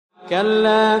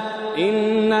كلا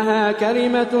إنها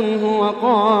كلمة هو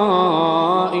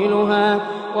قائلها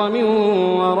ومن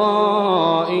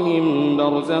ورائهم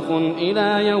برزخ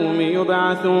إلى يوم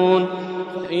يبعثون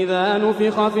فإذا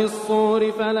نفخ في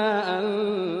الصور فلا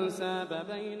أنساب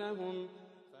بينهم.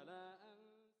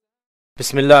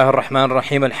 بسم الله الرحمن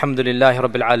الرحيم الحمد لله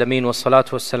رب العالمين والصلاة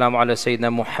والسلام على سيدنا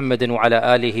محمد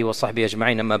وعلى آله وصحبه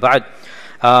أجمعين أما بعد.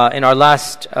 In our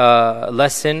last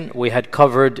lesson, we had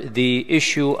covered the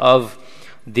issue of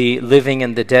the living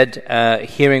and the dead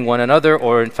hearing one another,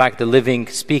 or in fact the living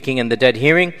speaking and the dead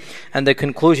hearing. And the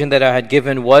conclusion that I had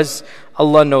given was,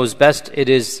 Allah knows best. It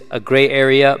is a gray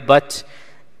area, but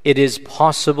it is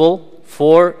possible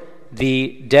for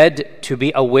the dead to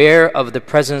be aware of the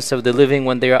presence of the living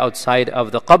when they are outside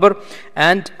of the qabr,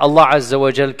 and Allah Azza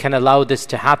wa Jal can allow this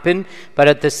to happen, but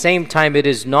at the same time it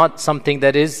is not something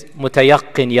that is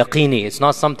mutayaqqin, yaqini. It's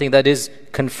not something that is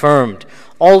confirmed.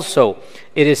 Also,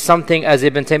 it is something, as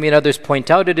Ibn Taymiyyah and others point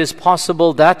out, it is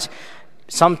possible that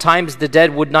sometimes the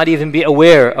dead would not even be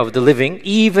aware of the living.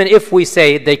 Even if we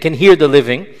say they can hear the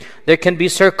living, there can be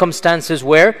circumstances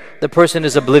where the person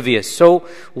is oblivious. So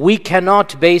we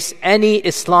cannot base any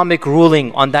Islamic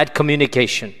ruling on that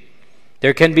communication.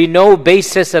 There can be no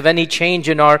basis of any change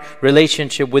in our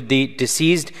relationship with the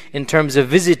deceased in terms of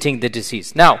visiting the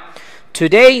deceased. Now,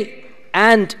 today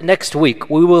and next week,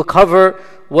 we will cover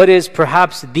what is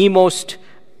perhaps the most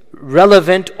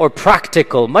relevant or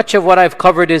practical. Much of what I've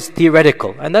covered is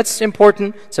theoretical, and that's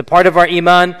important. It's a part of our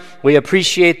iman. We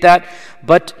appreciate that.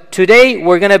 But today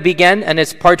we're going to begin, and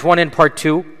it's part 1 and part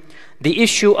 2, the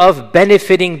issue of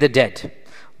benefiting the dead.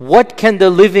 What can the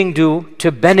living do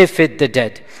to benefit the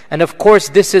dead? And of course,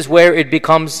 this is where it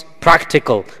becomes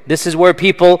practical. This is where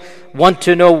people want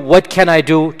to know, what can I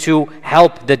do to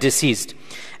help the deceased?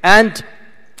 And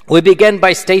we begin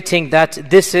by stating that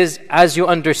this is, as you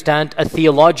understand, a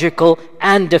theological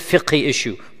and a fiqhi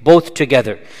issue, both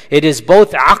together. It is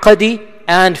both aqadi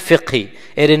and fiqhi.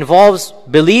 It involves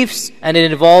beliefs and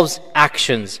it involves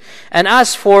actions. And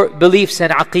as for beliefs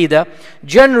and aqidah,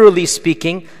 generally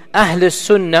speaking, Ahl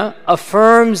Sunnah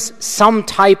affirms some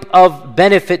type of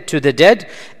benefit to the dead,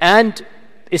 and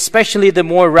especially the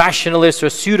more rationalist or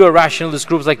pseudo-rationalist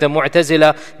groups like the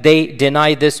Mu'tazila, they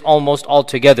deny this almost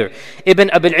altogether. Ibn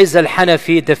Abil Izz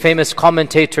al-Hanafi, the famous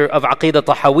commentator of Aqidah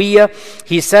Tahawiyya,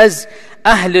 he says,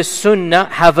 Ahl Sunnah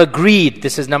have agreed,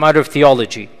 this is a matter of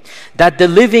theology, that the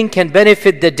living can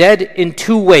benefit the dead in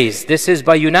 2 ways. This is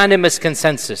by unanimous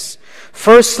consensus.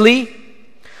 Firstly,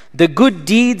 the good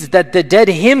deeds that the dead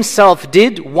himself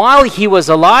did while he was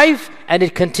alive, and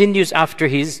it continues after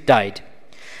he's died.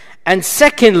 And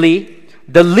secondly,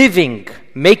 the living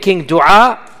making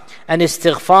dua and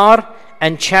istighfar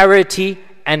and charity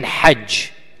and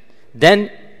hajj. Then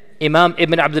Imam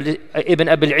Ibn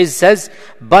Abil Izz says,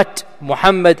 but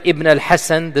Muhammad ibn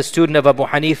al-Hasan, the student of Abu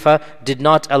Hanifa, did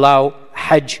not allow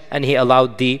hajj, and he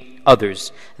allowed the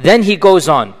others. Then he goes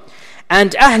on,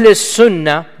 and Ahl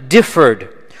Sunnah differed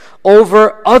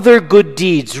over other good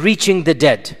deeds reaching the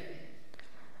dead.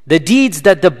 The deeds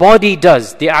that the body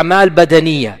does, the a'mal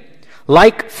badaniyah,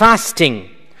 like fasting,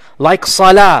 like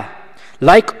salah,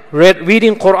 like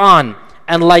reading Quran,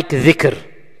 and like dhikr.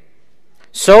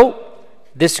 So,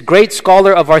 this great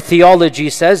scholar of our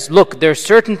theology says, look, there are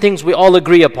certain things we all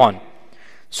agree upon.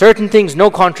 Certain things,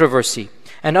 no controversy.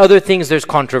 And other things, there's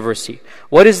controversy.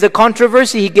 What is the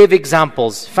controversy? He gave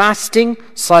examples. Fasting,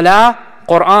 salah,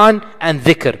 Quran, and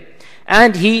dhikr.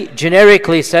 And he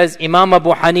generically says, Imam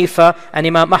Abu Hanifa and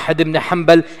Imam Ahmad ibn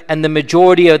Hanbal and the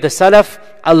majority of the Salaf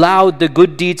allowed the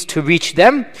good deeds to reach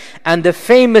them. And the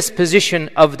famous position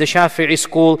of the Shafi'i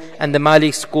school and the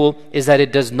Malik school is that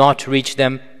it does not reach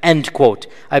them. End quote.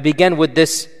 I began with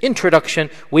this introduction.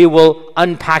 We will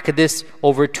unpack this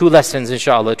over 2 lessons,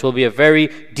 inshallah. It will be a very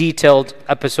detailed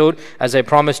episode. As I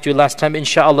promised you last time,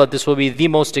 inshallah, this will be the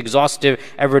most exhaustive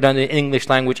ever done in English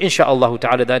language. Inshallah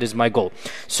ta'ala, that is my goal.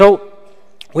 So,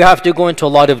 we have to go into a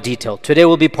lot of detail. Today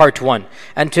will be part 1.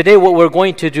 And today what we're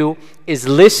going to do is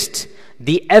list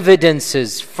the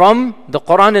evidences from the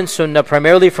Quran and Sunnah,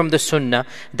 primarily from the Sunnah,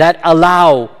 that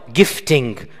allow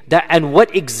gifting, and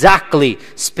what exactly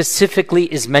specifically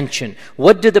is mentioned.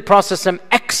 What did the Prophet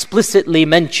explicitly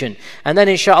mention? And then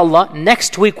inshallah,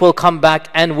 next week we'll come back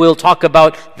and we'll talk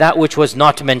about that which was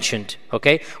not mentioned.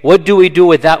 Okay? What do we do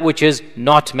with that which is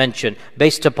not mentioned,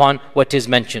 based upon what is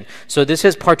mentioned? So this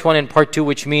is part 1 and part 2,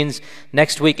 which means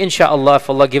next week, inshallah, if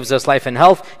Allah gives us life and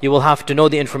health, you will have to know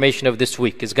the information of this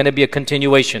week. It's going to be a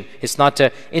continuation. It's not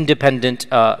an independent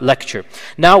lecture.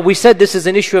 Now, we said this is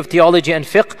an issue of theology and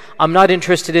fiqh. I'm not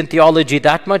interested in theology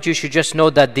that much. You should just know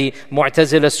that the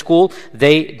Mu'tazila school,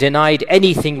 they denied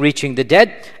anything reaching the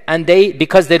dead. And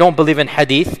because they don't believe in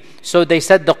hadith, so they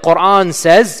said the Quran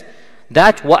says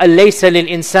that وَأَلَّيْسَ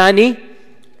لِلْإِنسَانِ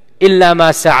إِلَّا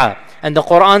مَا سَعَى. And the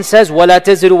Quran says وَلَا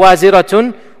تَزِرُ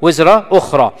وَازِرَةٌ وِزْرَ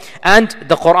أُخْرَى. And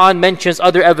the Quran mentions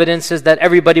other evidences that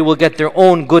everybody will get their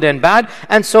own good and bad.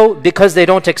 And so because they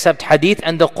don't accept hadith,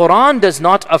 and the Quran does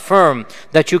not affirm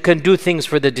that you can do things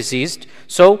for the deceased,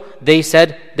 so they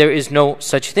said there is no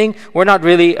such thing. We're not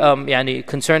really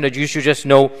concerned, that you should just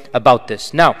know about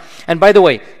this. Now, and by the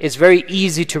way, it's very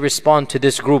easy to respond to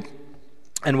this group,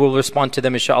 and we'll respond to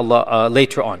them inshallah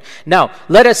later on. Now,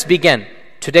 let us begin.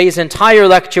 Today's entire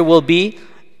lecture will be,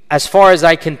 as far as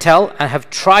I can tell, I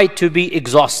have tried to be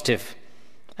exhaustive.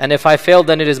 And if I fail,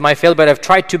 then it is my fail, but I've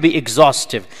tried to be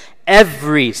exhaustive.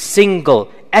 Every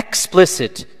single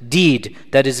explicit deed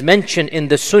that is mentioned in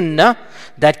the sunnah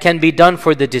that can be done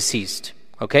for the deceased.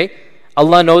 Okay?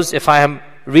 Allah knows if I have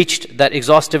reached that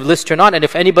exhaustive list or not, and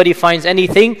if anybody finds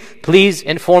anything, please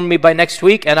inform me by next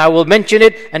week, and I will mention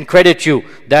it and credit you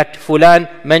that Fulan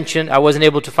mentioned, I wasn't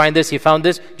able to find this, he found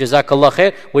this. Jazakallah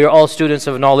khair. We are all students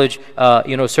of knowledge,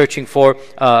 searching for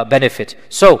benefit.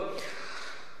 So,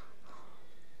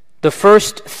 the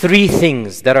first three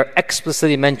things that are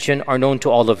explicitly mentioned are known to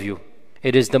all of you.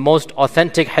 It is the most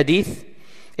authentic hadith.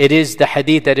 It is the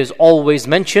hadith that is always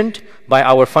mentioned by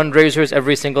our fundraisers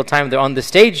every single time they're on the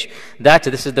stage.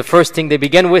 This is the first thing they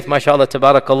begin with, mashallah,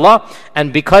 tabarakallah.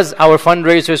 And because our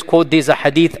fundraisers quote these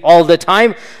hadith all the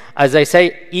time, as I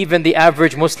say, even the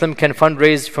average Muslim can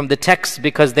fundraise from the text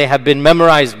because they have been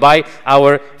memorized by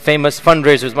our famous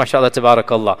fundraisers, mashallah,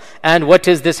 tabarakallah. And what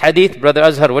is this hadith? Brother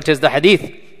Azhar, what is the hadith?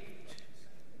 3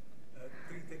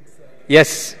 things.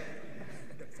 Yes.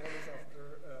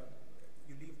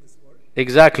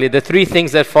 Exactly, the 3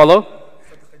 things that follow.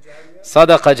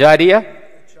 Sadaqah Jariyah,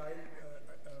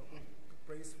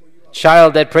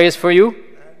 child that prays for you, and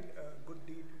good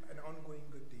deed, an ongoing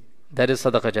good deed. that is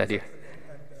Sadaqah Jariyah.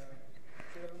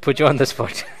 Put you on the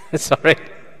spot. It's alright.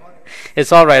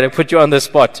 It's alright, I put you on the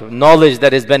spot. Knowledge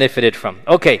that is benefited from.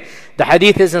 Okay, the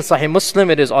hadith is in Sahih Muslim,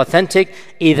 it is authentic.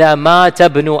 إِذَا مَاتَ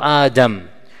ابْنُ آدَمَ.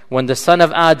 When the son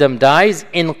of Adam dies,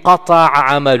 انقطع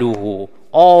عمله.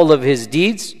 All of his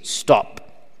deeds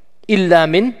stop. إِلَّا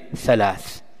مِنْ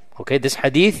ثَلَاثٍ. Okay, this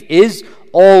hadith is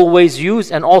always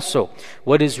used. And also,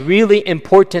 what is really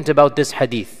important about this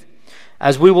hadith,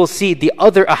 as we will see the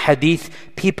other ahadith,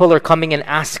 people are coming and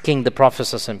asking the Prophet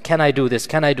ﷺ, can I do this,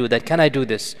 can I do that, can I do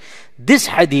this? This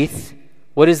hadith,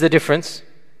 what is the difference?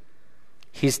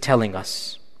 He's telling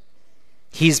us.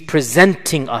 He's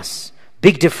presenting us.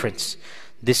 Big difference.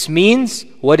 This means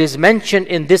what is mentioned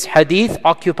in this hadith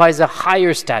occupies a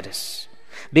higher status.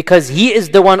 Because he is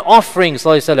the one offering,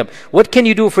 sallallahu alaihi wasallam, what can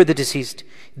you do for the deceased?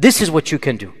 This is what you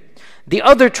can do. The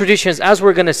other traditions, as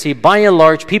we're going to see, by and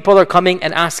large, people are coming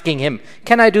and asking him,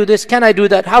 can I do this? Can I do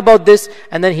that? How about this?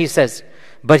 And then he says,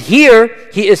 but here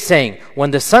he is saying,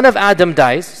 when the son of Adam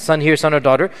dies, son here, son or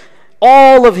daughter,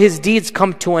 all of his deeds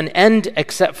come to an end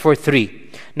except for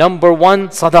 3. Number 1,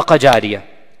 sadaqah jariyah.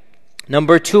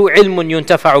 Number 2, ilmun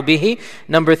yuntafa'u bihi.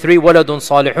 Number 3, waladun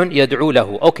salihun yad'u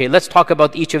lahu. Okay, let's talk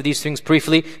about each of these things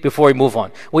briefly before we move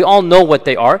on. We all know what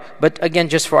they are, but again,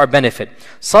 just for our benefit.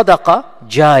 Sadaqah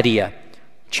jariyah.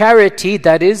 Charity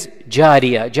that is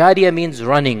jariyah. Jariyah means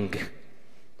running.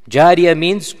 Jariyah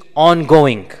means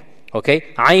ongoing. Okay?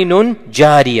 Aynun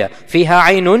jariyah. Fiha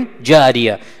aynun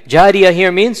jariyah. Jariyah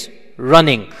here means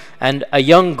running. And a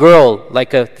young girl,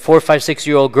 like a 4, 5,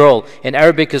 6-year-old girl, in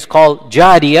Arabic is called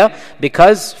jariyah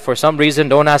because, for some reason,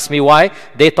 don't ask me why,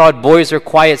 they thought boys are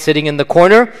quiet sitting in the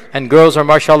corner and girls are,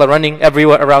 mashallah, running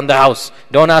everywhere around the house.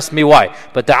 Don't ask me why.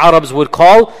 But the Arabs would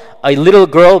call a little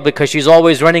girl, because she's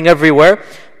always running everywhere,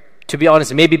 to be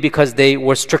honest, maybe because they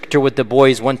were stricter with the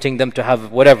boys, wanting them to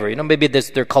have whatever, maybe that's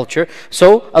their culture.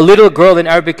 So a little girl in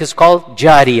Arabic is called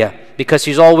jariyah, because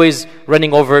she's always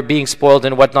running over, being spoiled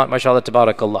and whatnot, mashallah,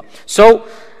 tabarakallah. So,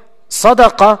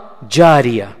 sadaqah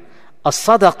jariyah. A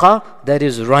sadaqah that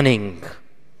is running.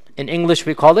 In English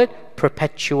we call it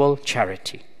perpetual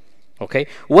charity. Okay?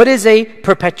 What is a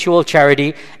perpetual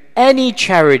charity? Any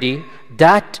charity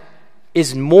that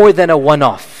is more than a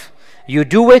one-off. You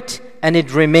do it and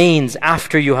it remains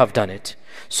after you have done it.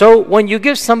 So when you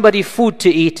give somebody food to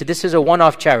eat, this is a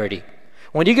one-off charity.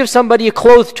 When you give somebody a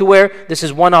clothes to wear, this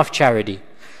is one-off charity.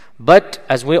 But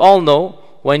as we all know,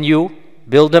 when you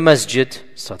build a masjid,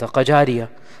 sadaqah jariyah.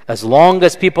 As long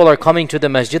as people are coming to the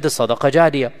masjid, the sadaqah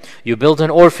jariyah. You build an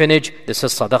orphanage, this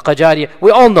is sadaqah jariyah.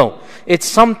 We all know it's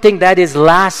something that is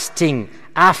lasting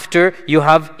after you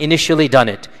have initially done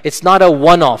it. It's not a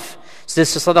one-off. So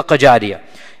this is sadaqah jariyah.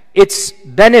 its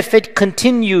benefit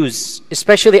continues,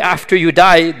 especially after you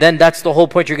die. Then that's the whole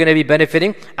point. You're going to be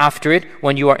benefiting after it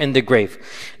when you are in the grave.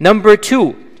 Number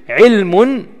 2,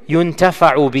 علم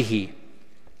ينتفع به.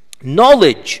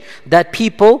 Knowledge that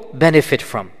people benefit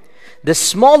from. The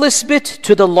smallest bit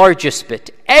to the largest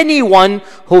bit. Anyone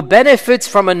who benefits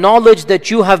from a knowledge that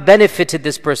you have benefited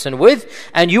this person with,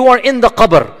 and you are in the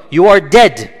qabr, you are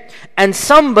dead, and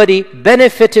somebody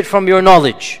benefited from your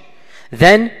knowledge,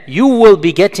 then you will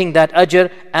be getting that ajr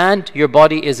and your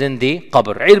body is in the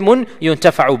qabr. علم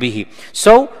ينتفع به.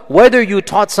 So whether you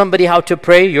taught somebody how to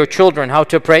pray, your children how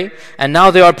to pray, and now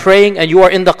they are praying and you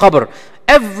are in the qabr,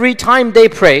 every time they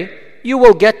pray, you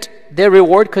will get their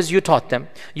reward because you taught them.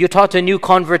 You taught a new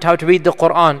convert how to read the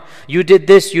Quran. You did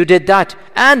this, you did that.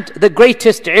 And the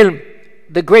greatest ilm,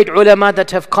 the great ulama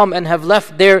that have come and have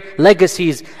left their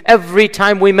legacies, every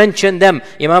time we mention them,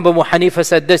 Imam Abu Hanifa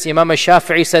said this, Imam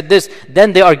Shafi'i said this,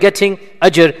 then they are getting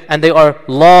ajr and they are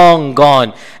long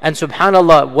gone. And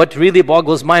subhanallah, what really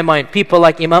boggles my mind, people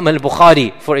like Imam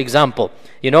al-Bukhari, for example,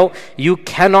 you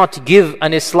cannot give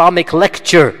an Islamic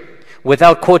lecture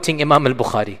without quoting Imam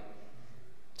al-Bukhari.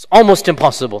 It's almost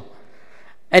impossible.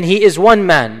 And he is one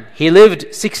man. He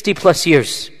lived 60 plus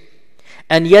years.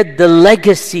 And yet the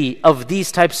legacy of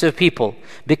these types of people,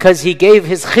 because he gave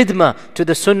his khidmah to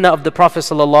the sunnah of the Prophet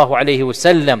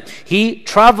ﷺ, he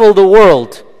traveled the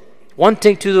world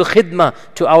wanting to do khidmah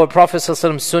to our Prophet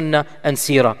ﷺ's sunnah and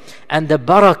seerah. And the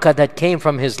barakah that came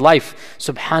from his life,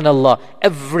 subhanallah,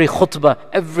 every khutbah,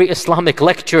 every Islamic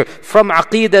lecture, from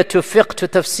aqeedah to fiqh to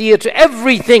tafsir to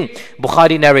everything,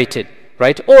 Bukhari narrated.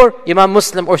 Right? Or Imam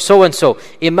Muslim or so and so.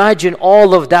 Imagine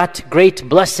all of that great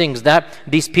blessings that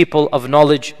these people of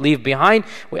knowledge leave behind.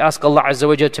 We ask Allah Azza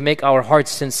wa Jalla to make our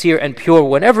hearts sincere and pure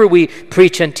whenever we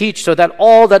preach and teach, so that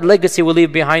all that legacy we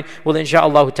leave behind will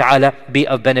inshaAllah ta'ala be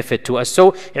of benefit to us.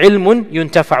 So, ilmun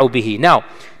yuntafa'u bihi. Now,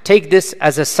 take this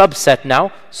as a subset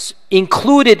now.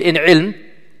 Included in ilm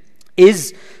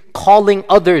is calling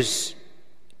others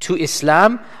to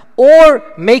Islam, or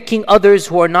making others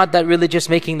who are not that religious,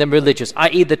 making them religious,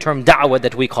 i.e. the term da'wah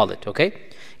that we call it, okay?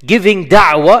 Giving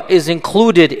da'wah is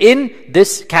included in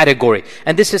this category.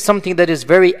 And this is something that is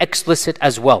very explicit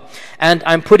as well. And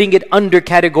I'm putting it under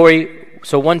category,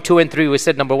 so 1, 2, and 3, we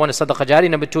said number 1 is sadaqah jari,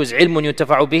 number 2 is ilmun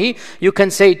yuntafa'u bihi. You can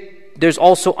say there's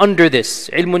also under this,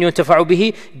 ilmun yuntafa'u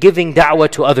bihi, giving da'wah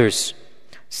to others.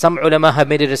 Some ulama have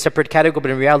made it a separate category,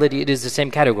 but in reality it is the same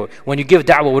category. When you give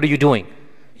da'wah, what are you doing?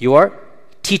 You are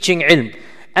teaching ilm.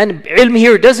 And ilm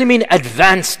here doesn't mean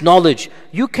advanced knowledge.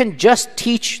 You can just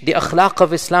teach the akhlaq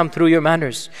of Islam through your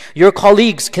manners. Your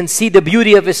colleagues can see the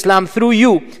beauty of Islam through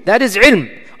you. That is ilm.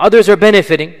 Others are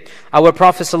benefiting. Our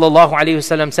Prophet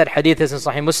ﷺ said, hadith is in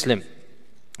Sahih Muslim,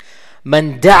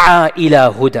 Man da'a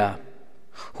ila huda.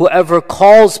 Whoever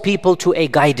calls people to a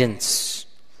guidance,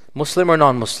 Muslim or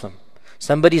non-Muslim.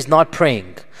 Somebody's not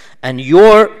praying, and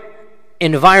your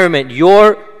environment,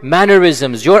 your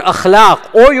mannerisms, your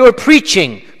akhlaq, or your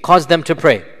preaching caused them to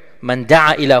pray. Man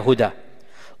da'a ila huda.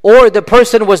 Or the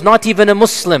person was not even a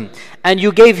Muslim, and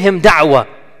you gave him da'wah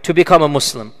to become a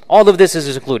Muslim. All of this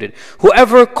is included.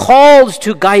 Whoever calls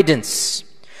to guidance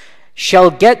shall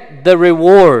get the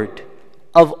reward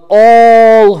of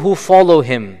all who follow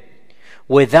him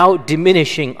without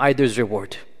diminishing either's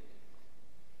reward.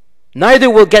 Neither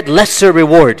will get lesser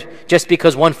reward just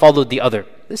because one followed the other.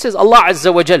 This is Allah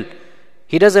Azza wa Jal.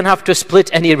 He doesn't have to split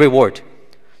any reward.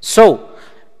 So,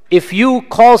 if you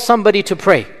call somebody to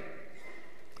pray,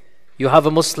 you have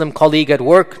a Muslim colleague at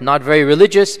work, not very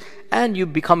religious, and you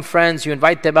become friends, you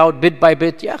invite them out bit by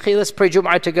bit. Ya akhi, let's pray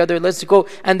Jum'ah together, let's go.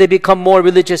 And they become more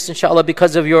religious, inshallah,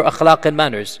 because of your akhlaq and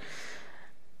manners.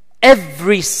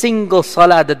 Every single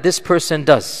salah that this person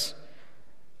does,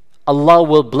 Allah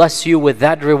will bless you with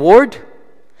that reward,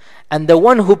 and the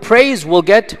one who prays will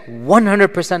get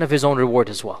 100% of his own reward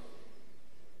as well.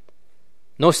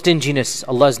 No stinginess.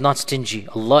 Allah is not stingy.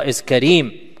 Allah is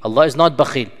Kareem. Allah is not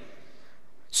bakhil.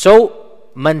 So,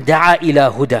 man da'a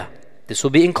ila huda. This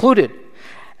will be included.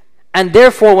 And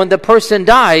therefore, when the person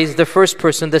dies, the first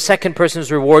person, the second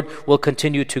person's reward will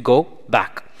continue to go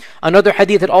back. Another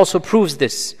hadith that also proves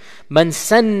this. Man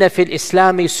sanna fil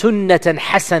islami sunnatan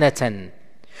hasanatan.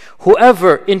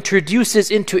 Whoever introduces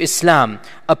into Islam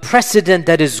a precedent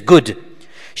that is good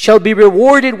shall be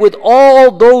rewarded with all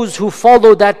those who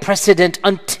follow that precedent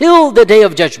until the day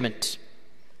of judgment.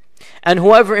 And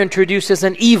whoever introduces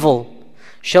an evil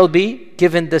shall be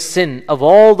given the sin of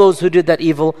all those who did that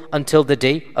evil until the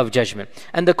day of judgment.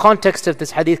 And the context of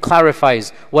this hadith clarifies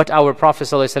what our Prophet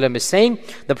ﷺ is saying.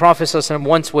 The Prophet ﷺ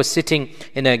once was sitting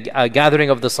in a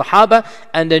gathering of the Sahaba,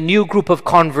 and a new group of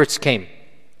converts came.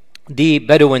 the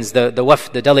Bedouins, the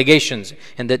wafd, the delegations,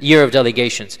 in the year of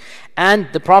delegations. And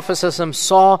the Prophet ﷺ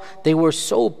saw they were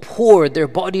so poor, their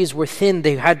bodies were thin,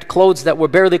 they had clothes that were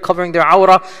barely covering their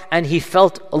awrah, and he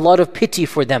felt a lot of pity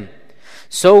for them.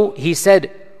 So he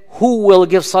said, who will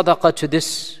give sadaqah to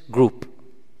this group?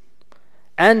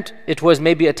 And it was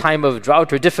maybe a time of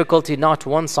drought or difficulty, not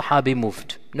one Sahabi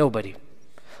moved. Nobody.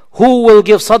 Who will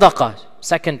give sadaqah?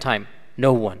 Second time,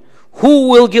 no one. Who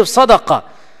will give sadaqah?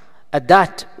 At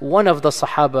that, one of the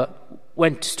Sahaba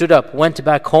stood up, went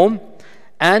back home,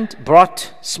 and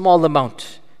brought small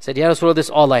amount. Said, Ya Rasulullah, this is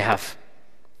all I have.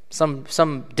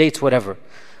 Some dates, whatever.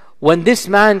 When this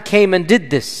man came and did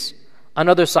this,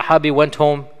 another Sahabi went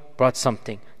home, brought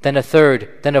something. Then a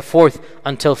third, then a fourth,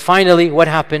 until finally, what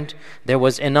happened? There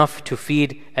was enough to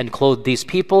feed and clothe these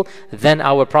people. Then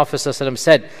our Prophet ﷺ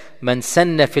said, Man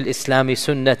sanna fil islami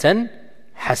sunnatan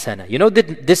hasana. You know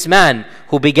this man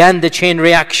who began the chain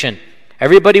reaction.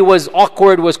 Everybody was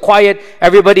awkward, was quiet.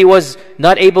 Everybody was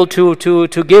not able to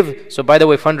give. So by the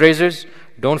way, fundraisers,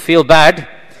 don't feel bad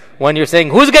when you're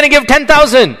saying, who's going to give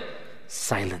 10,000?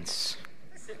 Silence.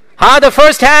 The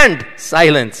first hand?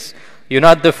 Silence. You're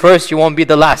not the first, you won't be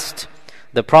the last.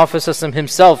 The Prophet ﷺ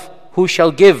himself, who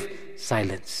shall give?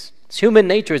 Silence. It's human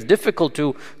nature. It's difficult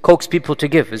to coax people to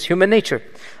give. It's human nature.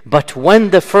 But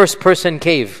when the first person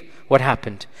gave, what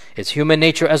happened? It's human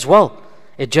nature as well.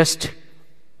 It just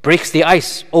breaks the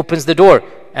ice, opens the door.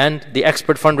 And the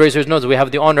expert fundraisers knows we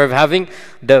have the honor of having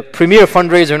the premier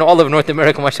fundraiser in all of North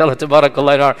America, mashallah,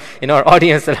 tabarakallah, in our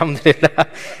audience, alhamdulillah.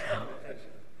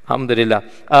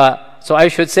 Alhamdulillah. So I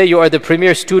should say you are the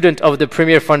premier student of the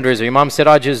premier fundraiser. Imam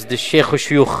Siraj is the Shaykh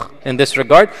Shuyukh in this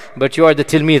regard, but you are the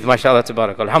tilmeed, mashallah,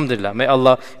 tabarakallah. Alhamdulillah. May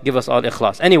Allah give us all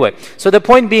ikhlas. Anyway, so the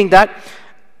point being that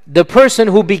the person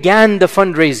who began the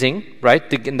fundraising, right,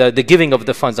 the giving of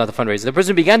the funds, not the fundraising, the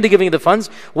person who began the giving of the funds,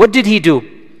 what did he do?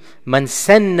 Man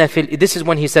sanna fil, this is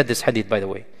when he said this hadith, by the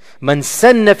way. Man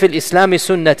sanna fil islami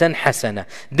sunnatan hasana.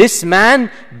 This man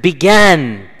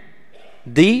began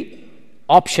the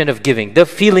option of giving, the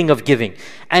feeling of giving.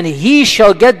 And he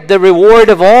shall get the reward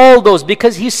of all those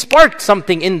because he sparked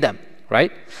something in them,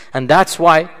 right? And that's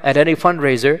why at any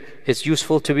fundraiser, it's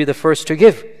useful to be the first to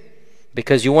give.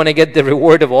 Because you want to get the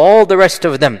reward of all the rest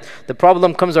of them. The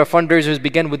problem comes, our fundraisers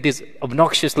begin with these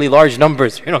obnoxiously large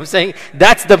numbers. You know what I'm saying?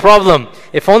 That's the problem.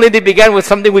 If only they began with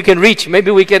something we can reach, maybe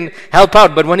we can help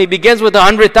out. But when he begins with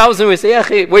 100,000, we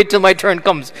say, wait till my turn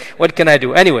comes. What can I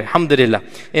do? Anyway, alhamdulillah.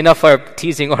 Enough for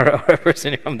teasing our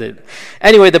person, alhamdulillah.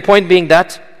 Anyway, the point being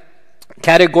that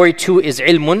category 2 is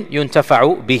ilmun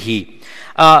yuntafa'u bihi.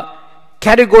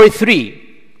 Category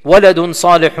 3, waladun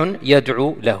salihun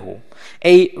yad'u lahu.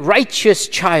 A righteous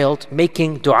child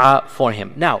making dua for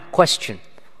him. Now, question.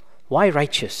 Why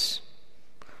righteous?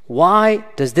 Why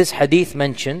does this hadith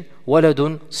mention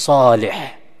waladun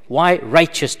salih? Why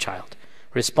righteous child?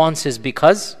 Response is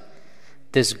because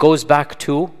this goes back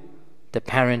to the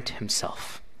parent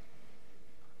himself.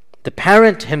 The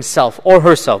parent himself or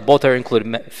herself, both are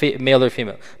included, male or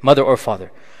female, mother or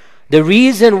father. The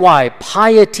reason why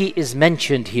piety is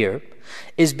mentioned here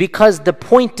is because the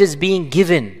point is being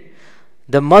given.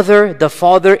 The mother, the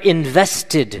father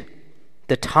invested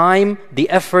the time, the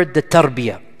effort, the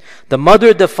tarbiyah. The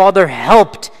mother, the father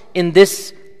helped in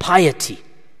this piety.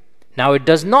 Now it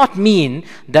does not mean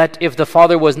that if the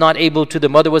father was not able to, the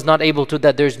mother was not able to,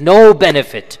 that there's no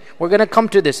benefit. We're going to come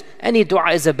to this. Any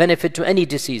dua is a benefit to any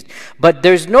deceased. But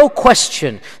there's no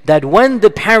question that when the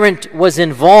parent was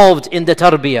involved in the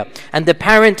tarbiyah and the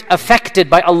parent affected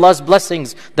by Allah's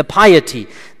blessings, the piety,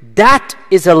 that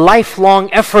is a lifelong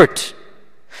effort.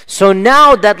 So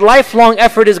now that lifelong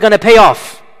effort is going to pay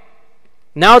off.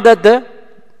 Now that the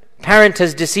parent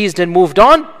has deceased and moved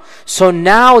on, so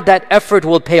now that effort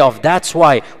will pay off. That's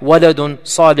why waladun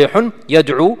salihun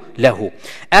yad'u lahu.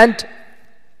 And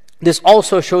this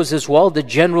also shows as well the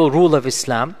general rule of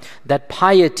Islam that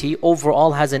piety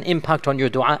overall has an impact on your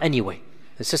dua anyway.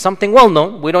 This is something well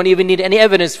known. We don't even need any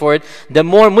evidence for it. The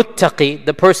more muttaqi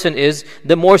the person is,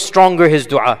 the more stronger his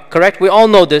dua. Correct? We all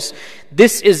know this.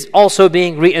 This is also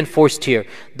being reinforced here.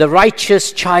 The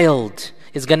righteous child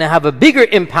is going to have a bigger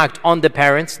impact on the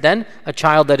parents than a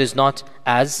child that is not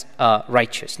as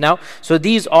righteous. Now, so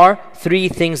these are 3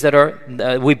 things that are,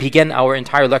 we begin our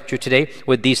entire lecture today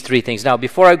with these 3 things. Now,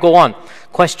 before I go on,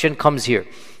 question comes here.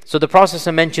 So the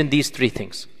Prophet mentioned these 3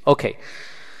 things. Okay.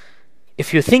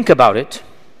 If you think about it,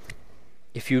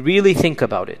 if you really think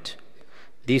about it,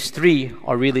 these 3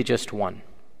 are really just one.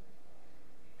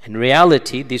 In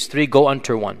reality, these 3 go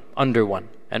under one.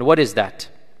 And what is that?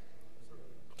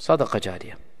 Sadaqah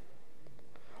jariyah.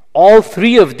 All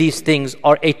 3 of these things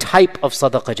are a type of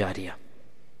sadaqah jariyah.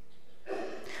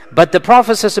 But the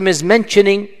Prophet ﷺ is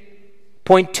mentioning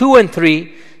point 2 and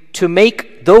 3 to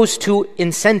make those two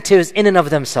incentives in and of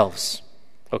themselves.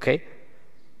 Okay?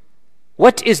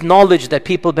 What is knowledge that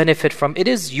people benefit from? It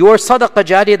is your sadaqah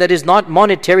jariyah that is not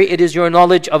monetary. It is your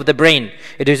knowledge of the brain.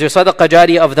 It is your sadaqah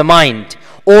jariyah of the mind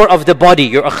or of the body,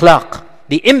 your akhlaq.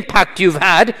 The impact you've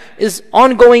had is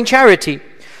ongoing charity.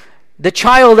 The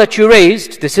child that you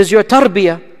raised, this is your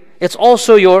tarbiyah. It's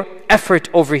also your effort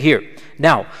over here.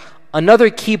 Now, another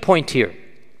key point here.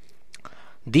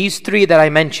 These three that I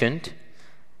mentioned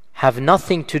have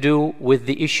nothing to do with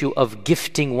the issue of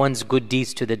gifting one's good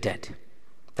deeds to the dead.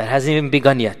 That hasn't even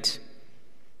begun yet.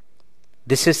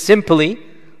 This is simply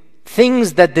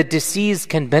things that the deceased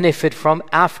can benefit from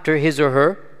after his or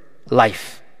her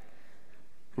life.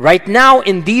 Right now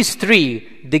in these three,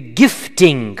 the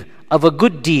gifting of a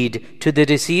good deed to the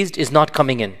deceased is not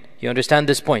coming in. You understand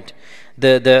this point?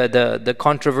 The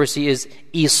controversy is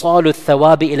إِيصَالُ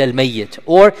الثَّوَابِ إِلَى الْمَيِّتِ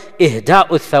or إِهْدَاءُ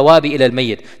الثَّوَابِ إِلَى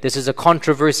الْمَيِّتِ. This is a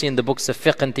controversy in the books of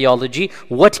fiqh and theology.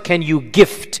 What can you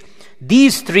gift?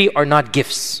 These three are not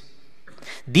gifts.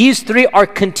 These three are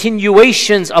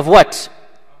continuations of what?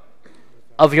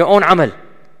 Of your own amal.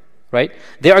 Right?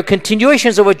 They are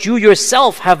continuations of what you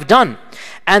yourself have done.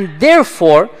 And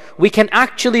therefore, we can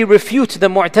actually refute the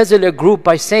Mu'tazila group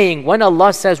by saying, when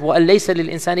Allah says, وَأَلَّيْسَ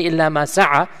لِلْإِنسَانِ إِلَّا مَا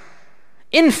سَعَى,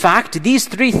 in fact, these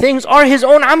three things are his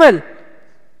own amal.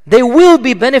 They will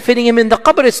be benefiting him in the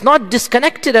qabr. It's not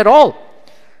disconnected at all.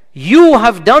 You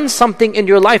have done something in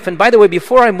your life. And by the way,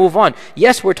 before I move on,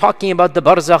 yes, we're talking about the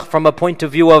barzakh from a point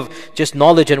of view of just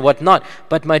knowledge and whatnot.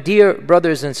 But my dear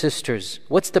brothers and sisters,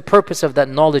 what's the purpose of that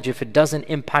knowledge if it doesn't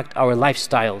impact our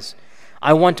lifestyles?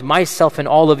 I want myself and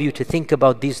all of you to think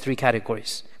about these three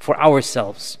categories for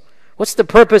ourselves. What's the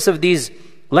purpose of these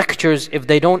lectures if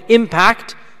they don't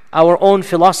impact our own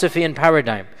philosophy and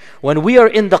paradigm? When we are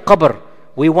in the qabr,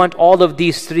 we want all of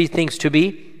these three things to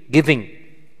be giving.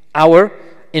 Our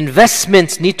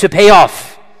investments need to pay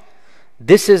off.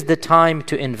 This is the time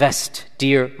to invest,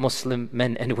 dear Muslim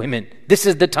men and women. This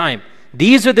is the time.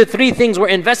 These are the three things we're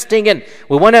investing in.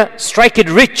 We want to strike it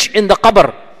rich in the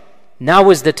qabr. Now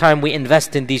is the time we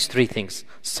invest in these three things.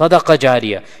 Sadaqah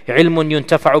jariyah, ilmun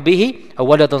yuntafa'u bihi, aw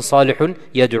waladun salihun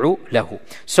yad'u lahu.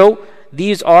 So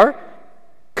these are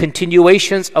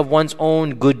continuations of one's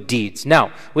own good deeds.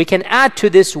 Now, we can add to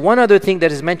this one other thing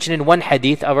that is mentioned in one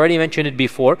hadith. I've already mentioned it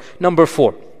before. Number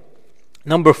four.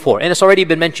 And it's already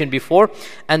been mentioned before.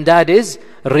 And that is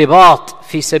ribat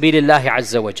fi sabilillah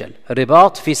azza wa jal.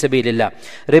 Ribat fi sabilillah.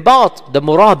 Ribat, the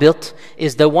murabit,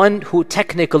 is the one who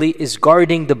technically is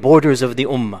guarding the borders of the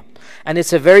ummah. And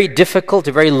it's a very difficult,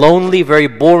 a very lonely, very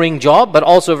boring job, but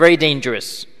also very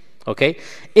dangerous. Okay?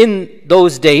 In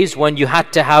those days when you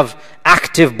had to have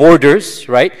active borders,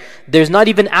 right? There's not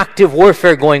even active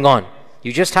warfare going on.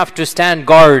 You just have to stand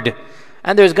guard.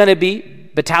 And there's going to be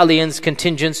battalions,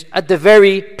 contingents at the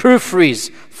very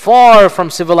peripheries, far from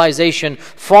civilization,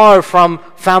 far from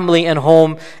family and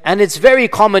home. And it's very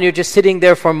common you're just sitting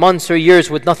there for months or years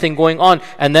with nothing going on,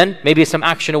 and then maybe some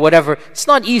action or whatever. It's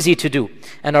not easy to do.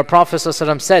 And our Prophet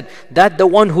ﷺ said that the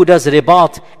one who does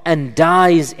ribat and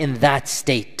dies in that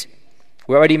state,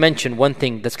 we already mentioned one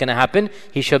thing that's going to happen.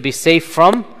 He shall be safe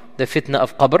from the fitna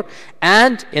of qabr.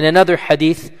 And in another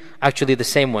hadith, actually the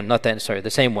same one, the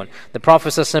same one. The Prophet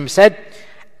ﷺ said,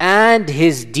 and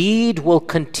his deed will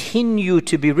continue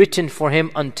to be written for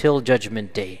him until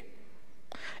Judgment Day.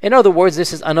 In other words,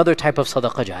 this is another type of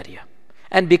sadaqah jariyah.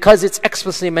 And because it's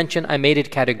explicitly mentioned, I made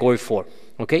it category 4.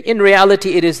 Okay? In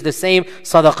reality, it is the same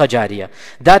sadaqah jariyah.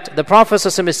 That the Prophet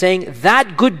ﷺ is saying,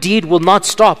 that good deed will not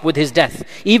stop with his death.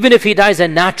 Even if he dies a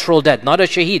natural death, not a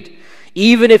shaheed.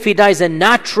 Even if he dies a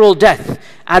natural death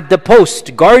at the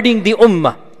post, guarding the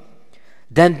ummah,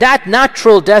 then that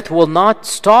natural death will not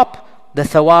stop the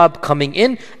thawab coming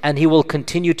in, and he will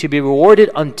continue to be rewarded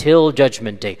until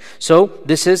Judgment Day. So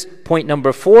this is point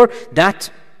number 4,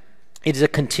 that it is a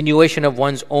continuation of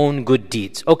one's own good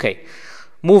deeds. Okay,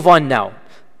 move on now.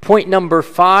 Point number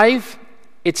 5,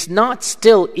 it's not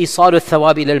still إِيصَالُ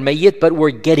الثَّوَابِ إِلَى الْمَيِّتِ, but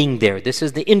we're getting there. This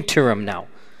is the interim now.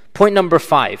 Point number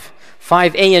 5,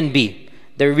 5A and B.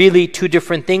 They're really two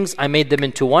different things. I made them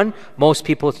into one. Most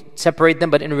people separate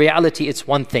them, but in reality it's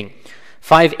one thing.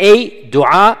 5A,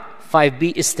 dua.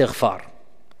 5B, istighfar.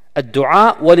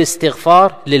 Ad-du'a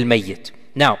wal-istighfar lil-mayyit.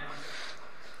 Now,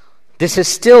 this is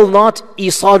still not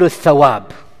إِيصَالُ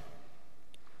الثَّوَابِ.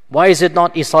 Why is it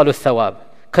not إِيصَالُ الثَّوَابِ?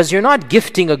 Because you're not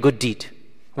gifting a good deed.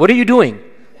 What are you doing?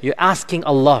 You're asking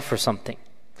Allah for something.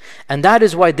 And that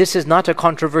is why this is not a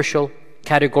controversial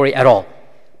category at all.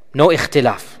 No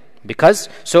ikhtilaf. Because,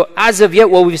 so as of yet,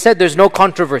 what we've said, there's no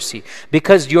controversy.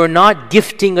 Because you're not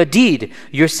gifting a deed.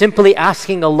 You're simply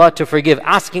asking Allah to forgive,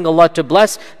 asking Allah to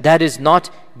bless. That is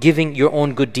not giving your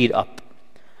own good deed up.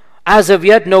 As of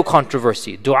yet, no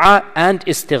controversy. Dua and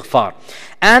istighfar.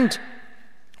 And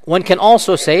one can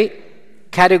also say,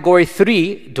 category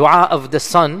 3, dua of the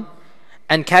son,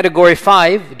 and category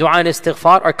 5, dua and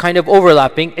istighfar, are kind of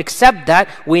overlapping, except that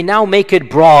we now make it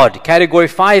broad. Category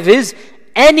 5 is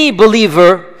any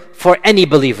believer for any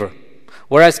believer.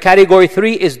 Whereas category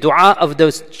 3 is dua of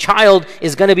the child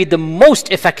is going to be the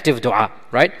most effective dua,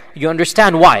 right? You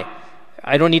understand why?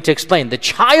 I don't need to explain. The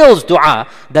child's dua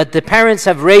that the parents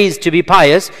have raised to be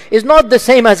pious is not the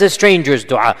same as a stranger's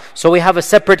dua. So we have a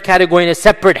separate category and a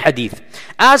separate hadith.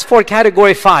 As for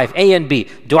category 5, A and B,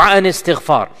 dua and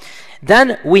istighfar,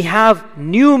 then we have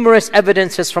numerous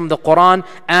evidences from the Quran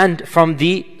and from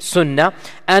the Sunnah.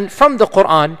 And from the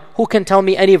Quran, who can tell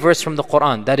me any verse from the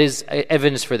Quran that is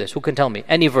evidence for this? Who can tell me?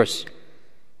 Any verse?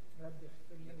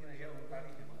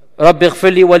 رَبِّ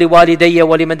اغْفِرْ لِي وَلِوَالِدَيَّ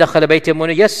وَلِمَنْ دَخَلَ بَيْتِي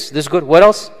مُؤْمِنًا. Yes, this is good. What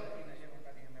else?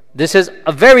 This is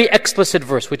a very explicit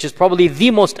verse, which is probably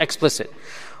the most explicit.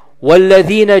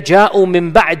 وَالَّذِينَ جَاءُوا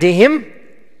مِنْ بَعْدِهِمْ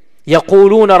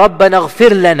يَقُولُونَ رَبَّنَا اغْفِرْ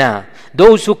لَنَا.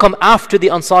 Those who come after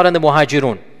the Ansar and the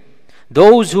Muhajirun.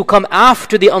 Those who come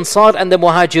after the Ansar and the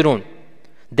Muhajirun.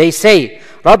 They say,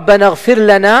 رَبَّنَا اغْفِرْ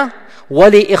لَنَا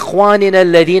وَلِإِخْوَانِنَا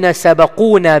الَّذِينَ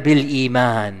سَبَقُونَا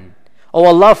بِالْإِيمَانِ. Oh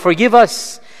Allah, forgive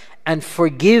us and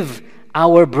forgive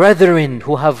our brethren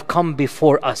who have come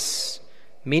before us.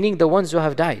 Meaning the ones who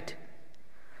have died.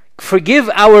 Forgive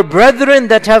our brethren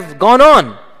that have gone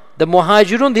on. The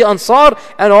Muhajirun, the Ansar,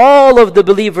 and all of the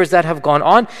believers that have gone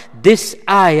on. This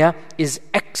ayah is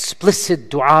explicit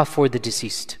dua for the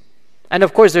deceased. And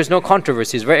of course, there's no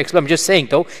controversy. It's very explicit. I'm just saying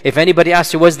though, if anybody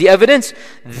asks you what's the evidence,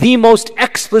 the most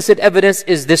explicit evidence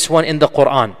is this one in the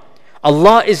Quran.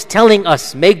 Allah is telling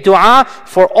us, make dua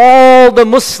for all the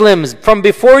Muslims from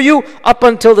before you up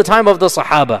until the time of the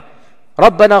Sahaba.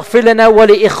 رَبَّنَا اغْفِرْ لَنَا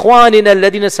وَلِإِخْوَانِنَا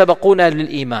الَّذِينَ سَبَقُونَا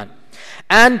لِلْإِيمَانِ.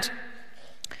 And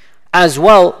as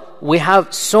well, we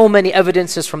have so many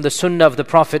evidences from the Sunnah of the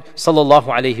Prophet sallallahu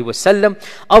alaihi wasallam.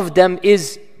 Of them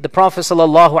is the Prophet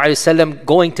sallallahu alaihi wasallam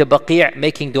going to Baqi',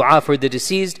 making dua for the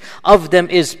deceased. Of them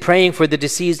is praying for the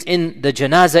deceased in the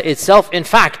janazah itself. In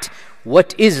fact,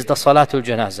 what is the Salatul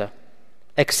Janazah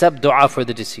except dua for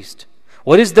the deceased?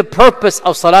 What is the purpose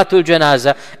of Salatul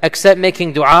Janazah except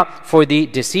making dua for the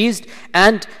deceased?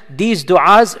 And these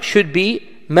duas should be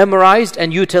memorized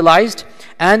and utilized.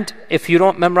 And if you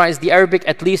don't memorize the Arabic,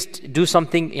 at least do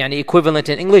something equivalent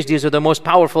in English. These are the most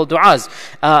powerful du'as.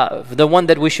 The one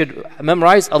that we should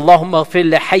memorize, Allahumma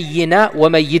ghfir lihayyina wa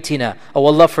mayyitina. Oh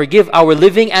Allah, forgive our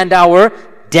living and our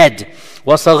dead.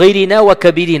 Wa saghirina wa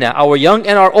kabirina, our young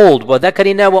and our old. Wa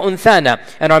dhakarina wa unthana,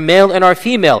 and our male and our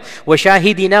female. Wa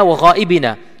shahidina wa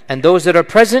ghaibina, and those that are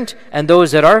present and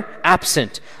those that are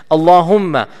absent.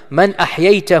 Allahumma man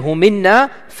ahyaytahu minna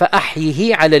fa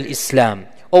ahyihi ala al-Islam.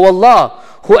 Oh Allah,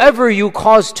 whoever you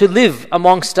cause to live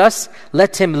amongst us,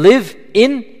 let him live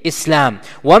in Islam.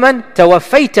 وَمَنْ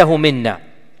تَوَفَّيْتَهُ مِنَّا.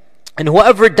 And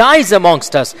whoever dies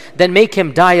amongst us, then make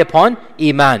him die upon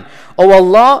Iman. Oh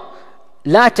Allah,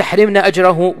 لَا تَحْرِمْنَا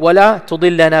أَجْرَهُ وَلَا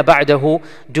تُضِلَّنَا بَعْدَهُ.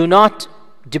 Do not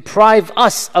deprive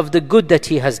us of the good that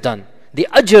he has done. The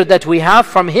ajr that we have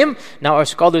from him. Now our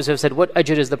scholars have said, what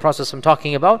ajr is the process I'm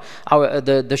talking about?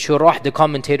 The shurah, the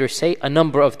commentators say a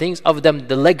number of things. Of them,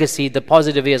 the legacy, the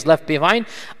positive he has left behind.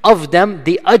 Of them,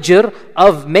 the ajr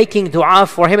of making dua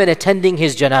for him and attending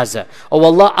his janazah. Oh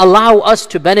Allah, allow us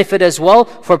to benefit as well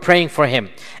for praying for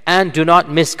him. And do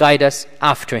not misguide us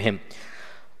after him.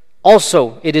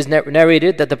 Also, it is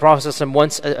narrated that the Prophet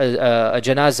once a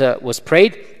janazah was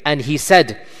prayed and he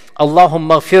said,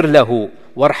 Allahumma ghfir lahu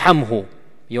warhamhu.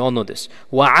 You all know this.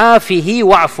 Wa'afihi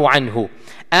wa'fu anhu.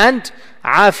 And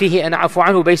afihi and afu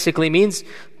anhu basically means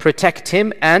protect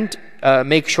him and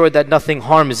make sure that nothing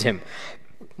harms him.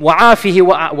 Wa'afihi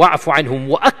wa'fu anhu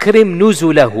wa akrim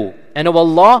nuzulahu. And O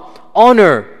Allah,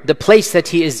 honor the place that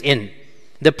he is in.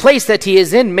 The place that he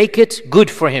is in, make it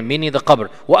good for him, meaning the qabr.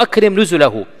 Wa akrim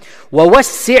nuzulahu. Wa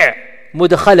wassi'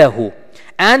 mudkhalahu.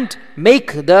 And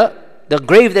make the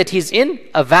grave that he's in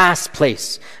a vast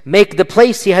place. Make the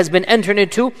place he has been entered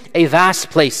into a vast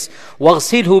place.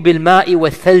 وَاغْسِلْهُ بِالْمَاءِ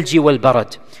وَالثَّلْجِ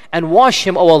وَالْبَرَدِ. And wash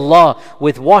him, O Allah,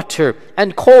 with water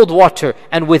and cold water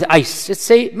and with ice. It's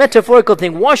a metaphorical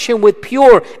thing. Wash him with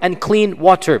pure and clean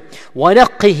water.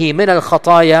 وَنَقِّهِ مِنَ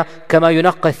الْخَطَايَا كَمَا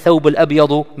يُنَقَّ الثَّوْبُ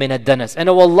الْأَبْيَضُ مِنَ الدَّنَسِ. And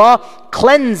O Allah,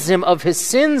 cleanse him of his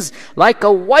sins like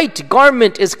a white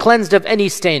garment is cleansed of any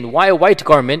stain. Why a white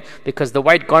garment? Because the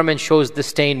white garment shows the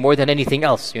stain more than anything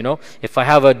else. If I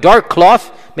have a dark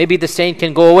cloth, maybe the stain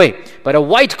can go away. But a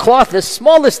white cloth, the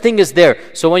smallest thing is there.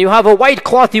 So when you have a white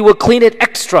cloth, you will clean it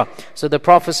extra. So the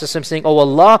Prophet ﷺ saying, oh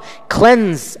Allah,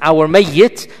 cleanse our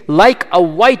mayyit like a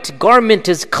white garment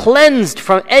is cleansed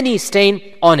from any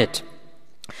stain on it.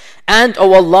 And,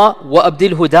 oh Allah,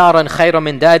 وَأَبْدِلْهُ دَارًا خَيْرًا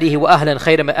مِنْ دَارِهِ وَأَهْلًا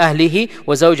خَيْرًا مِنْ أَهْلِهِ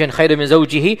وَزَوْجًا خَيْرًا مِنْ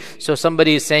زَوْجِهِ. So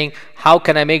somebody is saying, how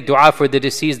can I make dua for the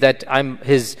deceased that I'm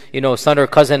his son or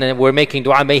cousin and we're making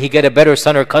dua, may he get a better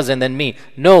son or cousin than me?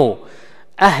 No.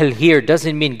 Ahl here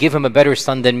doesn't mean give him a better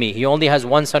son than me. He only has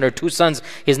one son or two sons.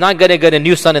 He's not going to get a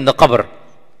new son in the qabr.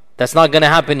 That's not going to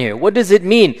happen here. What does it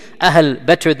mean, Ahl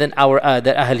better than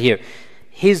the Ahl here?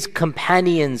 His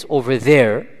companions over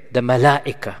there, the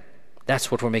malaika, that's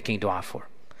what we're making dua for.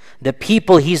 The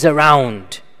people he's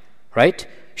around, right,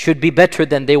 should be better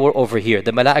than they were over here.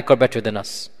 The malaika are better than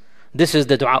us. This is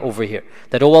the dua over here.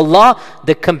 That, oh Allah,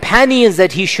 the companions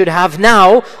that he should have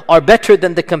now are better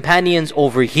than the companions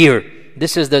over here.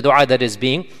 This is the dua that is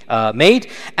being made.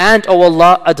 And, oh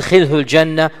Allah, أدخله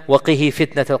الجنة وقه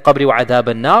فتنة القبر وعذاب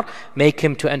النار. Make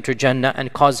him to enter Jannah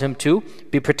and cause him to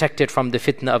be protected from the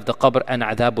fitna of the qabr and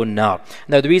adhabun nar.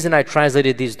 Now the reason I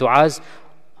translated these du'as,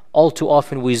 all too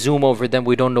often we zoom over them,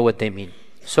 we don't know what they mean.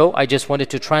 So I just wanted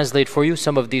to translate for you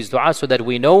some of these du'as so that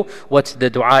we know what the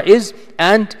du'a is.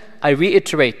 And I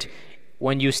reiterate,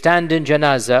 when you stand in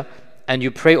janazah and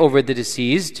you pray over the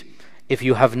deceased, if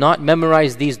you have not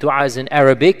memorized these du'as in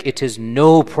Arabic, it is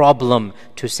no problem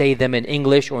to say them in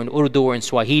English or in Urdu or in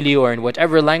Swahili or in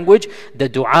whatever language. The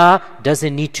du'a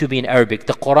doesn't need to be in Arabic.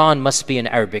 The Quran must be in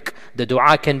Arabic. The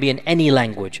du'a can be in any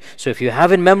language. So if you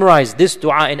haven't memorized this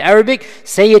du'a in Arabic,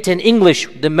 say it in English,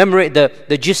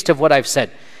 the gist of what I've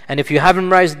said. And if you haven't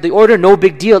memorized the order, no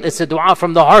big deal. It's a dua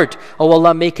from the heart. Oh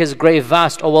Allah, make his grave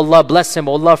vast. Oh Allah, bless him.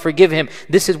 Oh Allah, forgive him.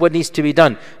 This is what needs to be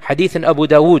done. Hadith in Abu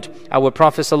Dawood, our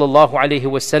Prophet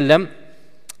ﷺ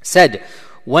said,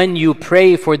 when you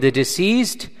pray for the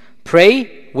deceased,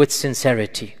 pray with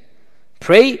sincerity.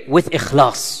 Pray with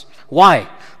ikhlas. Why?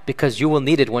 Because you will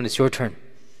need it when it's your turn.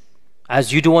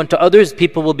 As you do unto others,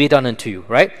 people will be done unto you,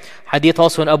 right? Hadith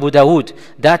also in Abu Dawood,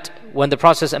 that when the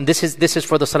process, and this is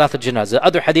for the Salat al-Janazah. The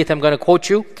other hadith I'm going to quote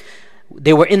you,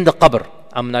 they were in the qabr.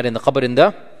 I'm not in the qabr, in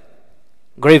the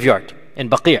graveyard, in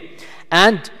Baqi'.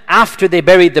 And after they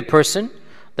buried the person,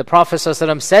 the Prophet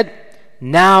ﷺ said,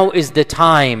 now is the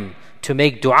time to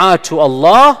make dua to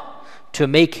Allah to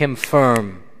make him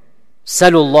firm.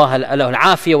 Salullah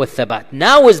al-afiyah wa thabat.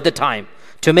 Now is the time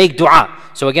to make dua.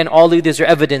 So again, all of these are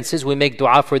evidences we make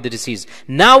dua for the deceased.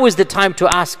 Now is the time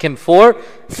to ask him for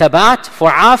thabat, for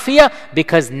afiyah,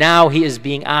 because now he is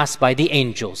being asked by the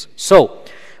angels. So,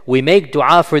 we make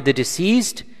dua for the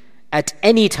deceased at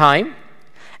any time,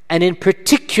 and in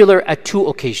particular at two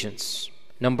occasions.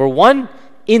 Number one,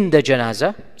 in the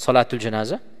janazah, salatul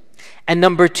janazah, and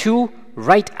number two,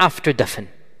 right after dafn.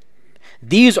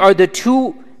 These are the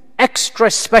two extra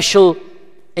special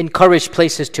encouraged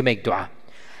places to make dua.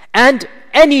 And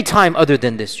any time other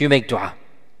than this, you make dua.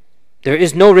 There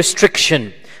is no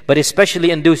restriction, but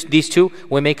especially in these two,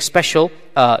 we make special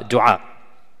dua.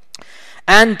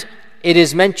 And it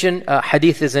is mentioned,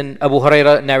 hadith is in Abu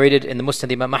Hurairah, narrated in the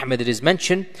Musnad Imam Ahmad, it is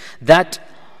mentioned that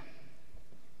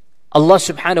Allah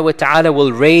subhanahu wa ta'ala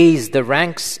will raise the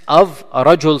ranks of a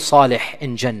rajul salih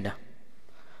in Jannah.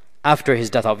 After his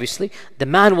death, obviously, the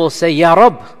man will say, Ya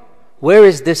Rabb, where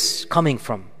is this coming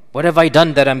from? What have I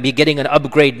done that I'm getting an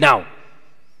upgrade now?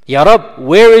 Ya Rabb,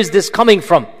 where is this coming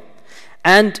from?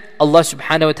 And Allah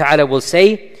subhanahu wa ta'ala will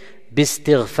say,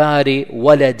 بِاسْتِغْفَارِ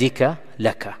وَلَدِكَ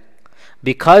لَكَ.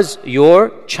 Because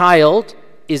your child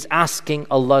is asking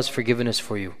Allah's forgiveness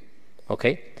for you.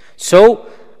 Okay? So,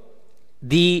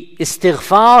 the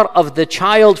istighfar of the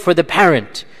child for the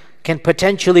parent can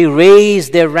potentially raise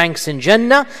their ranks in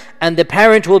Jannah, and the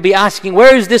parent will be asking,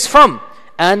 where is this from?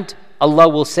 And Allah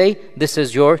will say, this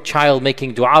is your child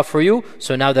making dua for you,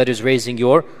 so now that is raising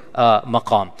your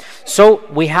maqam. So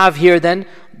we have here then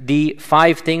the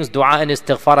 5 things, dua and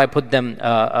istighfar. I put them,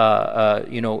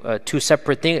 two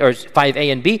separate things, or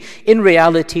 5A and B. In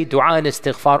reality, dua and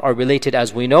istighfar are related,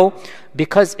 as we know,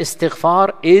 because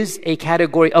istighfar is a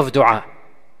category of dua.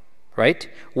 Right?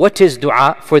 What is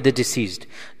dua for the deceased?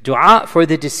 Dua for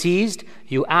the deceased,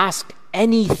 you ask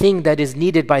anything that is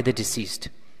needed by the deceased.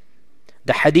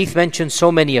 The hadith mentions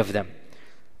so many of them.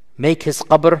 Make his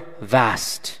qabr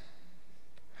vast.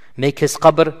 Make his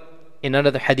qabr, in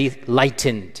another hadith,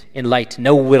 lightened, in light.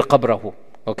 Nawwir qabrahu.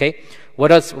 Okay?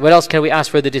 What else can we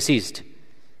ask for the deceased?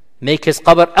 Make his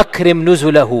qabr akrim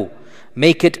nuzulahu.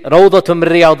 Make it rawdatun min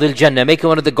riyadil jannah. Make it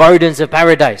one of the gardens of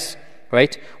paradise.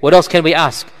 Right? What else can we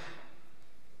ask?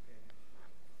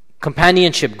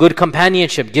 Companionship, good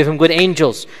companionship. Give him good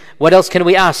angels. What else can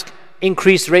we ask?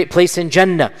 Increased place in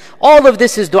Jannah. All of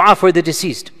this is dua for the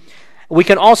deceased. We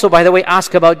can also, by the way,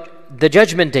 ask about the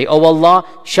judgment day. Oh Allah,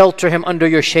 shelter him under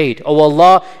your shade. Oh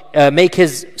Allah, make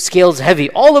his scales heavy.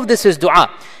 All of this is dua.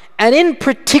 And in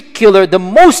particular, the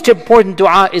most important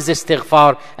dua is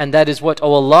istighfar. And that is what?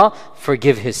 Oh Allah,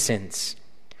 forgive his sins.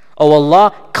 Oh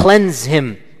Allah, cleanse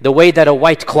him the way that a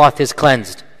white cloth is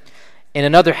cleansed. In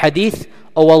another hadith,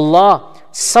 oh Allah,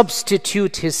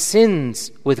 substitute his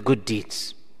sins with good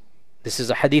deeds. This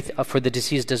is a hadith for the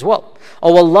deceased as well.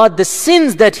 Oh Allah, the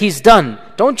sins that he's done,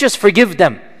 don't just forgive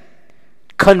them.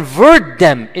 Convert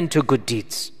them into good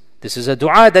deeds. This is a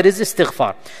dua that is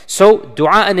istighfar. So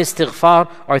dua and istighfar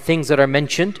are things that are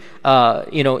mentioned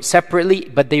separately,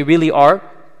 but they really are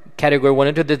category 1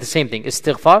 and 2. They're the same thing.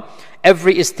 Istighfar.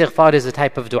 Every istighfar is a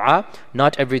type of dua.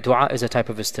 Not every dua is a type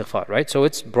of istighfar, right? So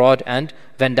it's broad and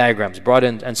Venn diagrams, broad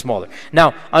and smaller.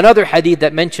 Now, another hadith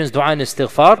that mentions dua and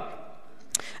istighfar,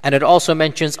 and it also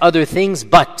mentions other things,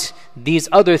 but these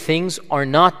other things are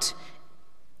not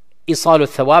isalu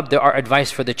thawab. There are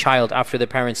advice for the child after the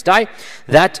parents die.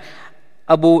 That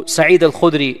Abu Sa'id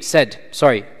al-Khudri said,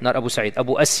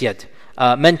 Abu Asyad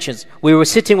mentions, we were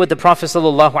sitting with the Prophet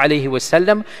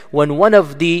ﷺ when one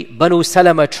of the Banu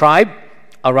Salama tribe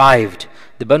arrived.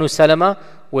 The Banu Salama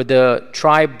were the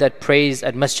tribe that prays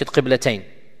at Masjid Qiblatain.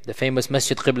 The famous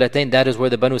Masjid Qiblatain, that is where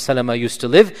the Banu Salama used to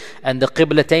live. And the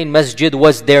Qiblatain Masjid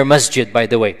was their masjid, by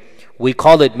the way. We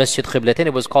call it Masjid Qiblatain.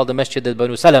 It was called the Masjid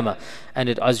al-Banu Salama. And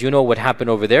as you know what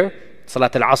happened over there,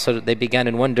 Salat al-Asr, they began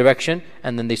in one direction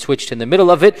and then they switched in the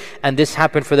middle of it. And this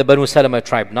happened for the Banu Salama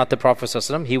tribe, not the Prophet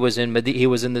ﷺ. He was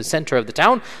in the center of the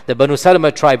town. The Banu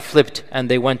Salama tribe flipped and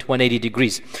they went 180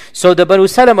 degrees. So the Banu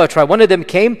Salama tribe, one of them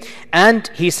came and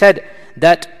he said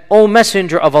that, O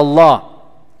Messenger of Allah,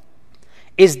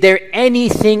 is there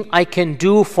anything I can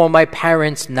do for my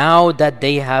parents now that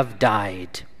they have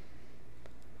died?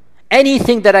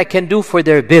 Anything that I can do for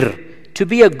their birr, to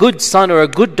be a good son or a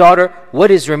good daughter, what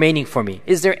is remaining for me?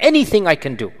 Is there anything I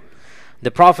can do?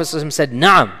 The Prophet ﷺ said,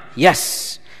 Naam,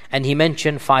 yes. And he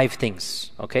mentioned 5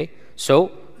 things. Okay?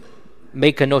 So,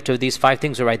 make a note of these 5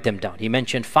 things or write them down. He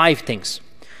mentioned 5 things.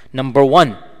 Number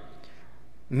 1,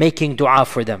 making dua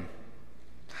for them.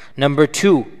 Number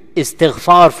 2,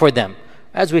 istighfar for them.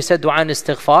 As we said, dua and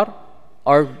istighfar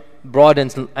are broad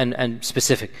and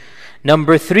specific.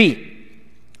 Number 3,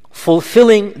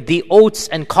 fulfilling the oaths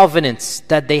and covenants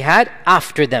that they had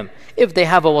after them. If they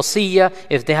have a wasiyah,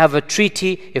 if they have a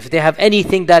treaty, if they have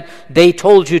anything that they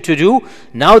told you to do,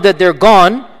 now that they're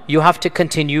gone, you have to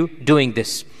continue doing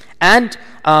this. And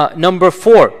number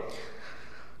 4,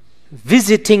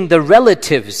 visiting the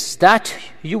relatives that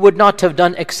you would not have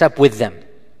done except with them.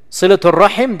 Silatul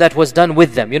Rahim, that was done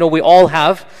with them. We all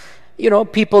have,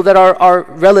 people that are our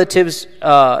relatives,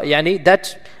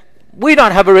 that we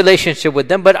don't have a relationship with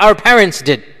them, but our parents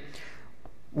did.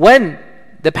 When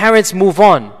the parents move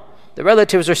on, the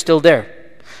relatives are still there.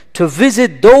 To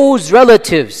visit those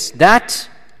relatives that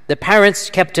the parents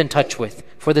kept in touch with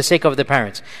for the sake of the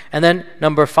parents. And then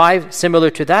number 5, similar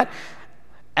to that,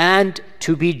 and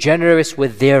to be generous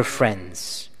with their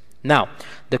friends. Now,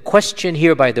 the question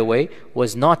here, by the way,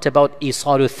 was not about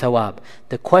isalu thawab.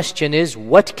 The question is,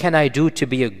 what can I do to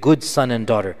be a good son and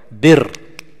daughter? Birr.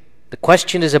 The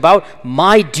question is about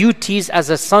my duties as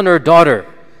a son or daughter.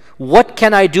 What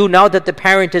can I do now that the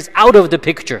parent is out of the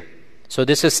picture? So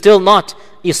this is still not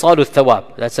isalu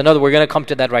thawab. That's another, we're going to come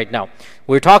to that right now.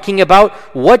 We're talking about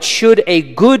what should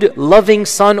a good, loving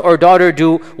son or daughter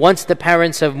do once the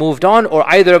parents have moved on, or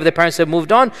either of the parents have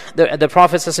moved on. The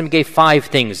Prophet ﷺ gave 5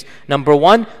 things. Number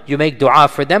 1, you make dua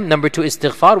for them. Number 2,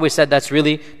 istighfar. We said that's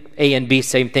really A and B,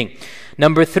 same thing.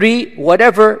 Number 3,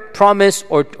 whatever promise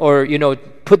or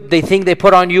they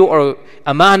put on you, or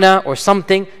amana or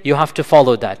something, you have to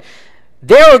follow that.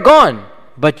 They are gone,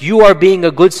 but you are being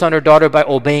a good son or daughter by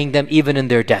obeying them even in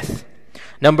their death.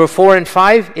 Number 4 and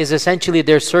 5 is essentially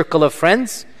their circle of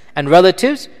friends and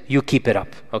relatives. You keep it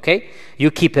up, okay?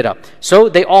 You keep it up. So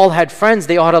they all had friends,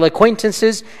 they all had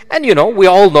acquaintances, and we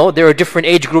all know they're a different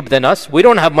age group than us. We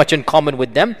don't have much in common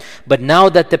with them. But now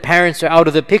that the parents are out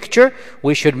of the picture,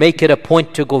 we should make it a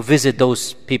point to go visit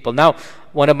those people. Now,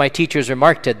 one of my teachers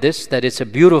remarked at this, that it's a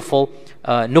beautiful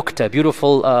nukta,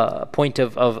 beautiful point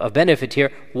of benefit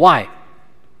here. Why?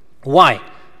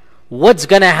 What's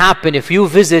going to happen if you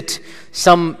visit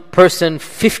some person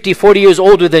 50, 40 years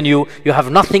older than you, you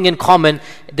have nothing in common,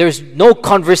 there's no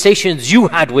conversations you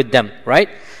had with them, right?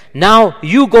 Now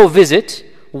you go visit,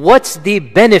 what's the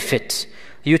benefit?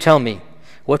 You tell me.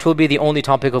 What will be the only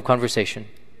topic of conversation?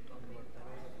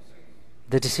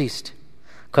 The deceased.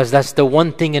 Because that's the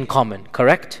one thing in common,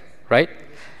 correct? Right?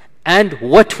 And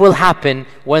what will happen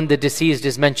when the deceased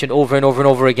is mentioned over and over and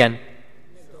over again?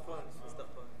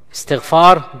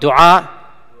 Istighfar, dua,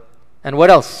 and what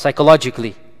else?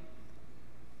 Psychologically.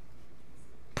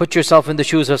 Put yourself in the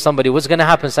shoes of somebody. What's going to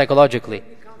happen psychologically?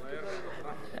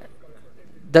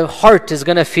 The heart is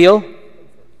going to feel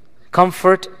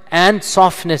comfort and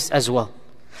softness as well.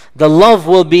 The love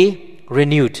will be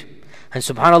renewed. And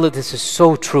subhanAllah, this is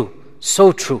so true.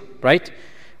 So true, right?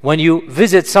 When you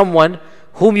visit someone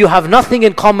whom you have nothing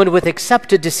in common with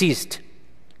except a deceased,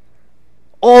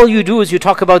 all you do is you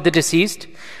talk about the deceased.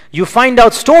 You find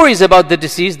out stories about the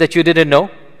deceased that you didn't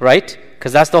know, right?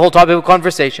 Because that's the whole topic of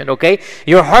conversation, okay?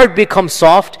 Your heart becomes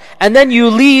soft, and then you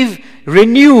leave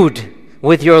renewed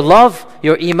with your love,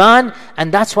 your iman.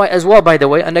 And that's why as well, by the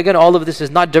way, and again, all of this is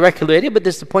not directly related, but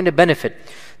this is the point of benefit.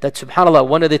 That subhanAllah,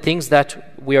 one of the things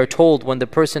that we are told when the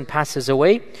person passes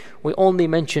away, we only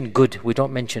mention good, we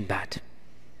don't mention bad.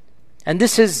 And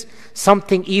this is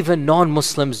something even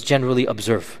non-Muslims generally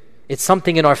observe. It's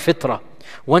something in our fitrah.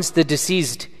 Once the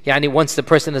deceased, once the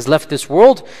person has left this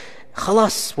world,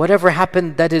 khalas, whatever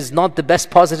happened that is not the best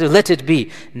positive, let it be.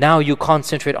 Now you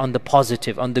concentrate on the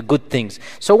positive, on the good things.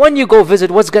 So when you go visit,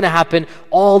 what's going to happen?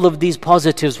 All of these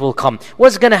positives will come.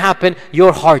 What's going to happen?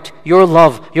 Your heart, your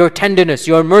love, your tenderness,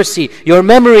 your mercy, your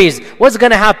memories. What's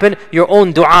going to happen? Your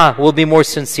own dua will be more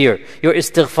sincere. Your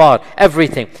istighfar,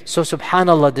 everything. So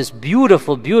subhanAllah, this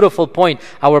beautiful, beautiful point,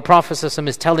 our Prophet ﷺ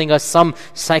is telling us some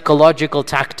psychological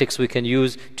tactics we can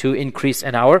use to increase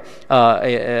in our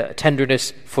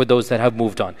tenderness for those that have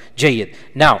moved on. Jayyid.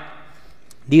 Now,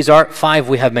 these are 5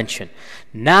 we have mentioned.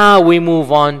 Now we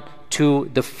move on to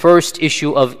the first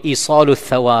issue of isalu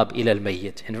thawab ila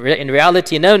al-mayyit. In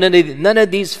reality, none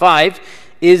of these 5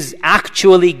 is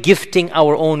actually gifting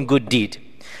our own good deed.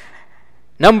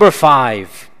 Number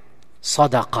 5,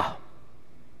 sadaqah.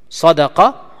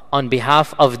 Sadaqah on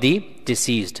behalf of the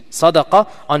deceased. Sadaqah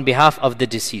on behalf of the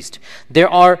deceased. There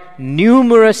are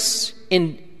numerous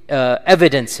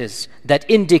evidences that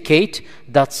indicate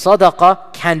that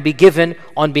sadaqah can be given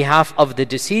on behalf of the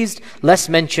deceased. Let's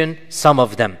mention some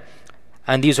of them.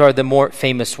 And these are the more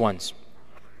famous ones.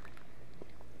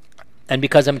 And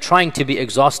because I'm trying to be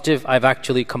exhaustive, I've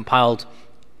actually compiled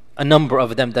a number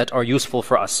of them that are useful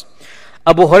for us.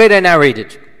 Abu Hurairah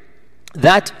narrated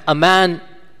that a man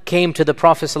came to the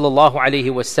Prophet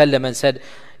ﷺ and said,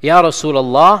 Ya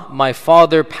Rasulullah, my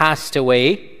father passed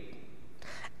away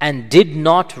and did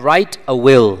not write a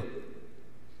will.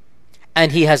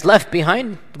 And he has left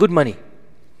behind good money.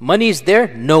 Money is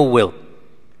there, no will.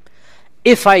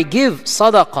 If I give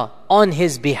sadaqah on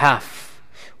his behalf,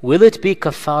 will it be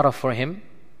kafara for him?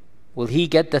 Will he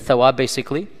get the thawab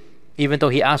basically? Even though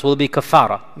he asked, will it be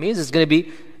kafara? Means it's going to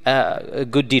be a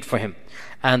good deed for him.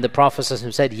 And the Prophet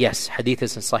said, yes. Hadith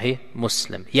is in Sahih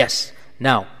Muslim. Yes.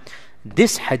 Now,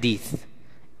 this hadith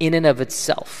in and of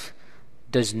itself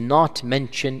does not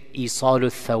mention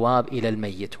isalu thawab ila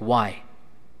al-mayyit. Why?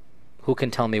 Who can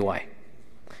tell me why?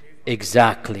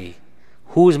 Exactly.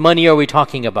 Whose money are we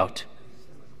talking about?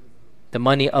 The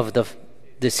money of the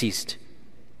deceased.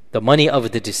 The money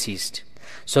of the deceased.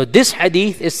 So this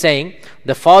hadith is saying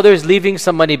the father is leaving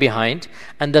some money behind,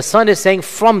 and the son is saying,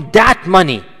 from that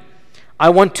money I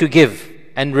want to give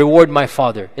and reward my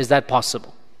father. Is that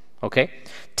possible? Okay.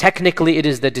 Technically it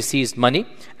is the deceased money,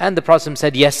 and the Prophet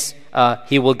said yes,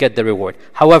 he will get the reward.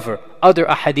 However, other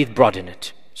ahadith broaden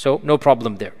it, so no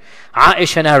problem there.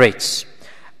 Aisha narrates,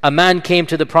 a man came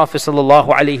to the Prophet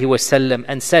ﷺ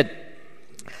and said,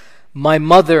 my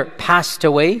mother passed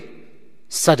away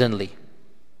suddenly.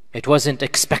 It wasn't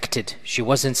expected. She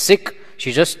wasn't sick,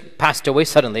 she just passed away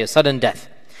suddenly, a sudden death.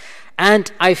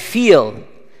 And I feel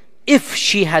if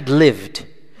she had lived,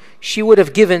 she would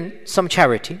have given some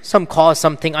charity, some cause,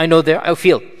 something. I know there, I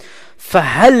feel.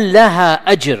 فَهَلْ لَهَا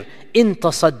أَجْرٍ إِن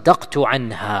تَصَدَّقْتُ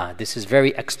عَنْهَا. This is very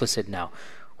explicit now.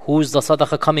 Who's the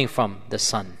sadaqah coming from? The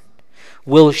son.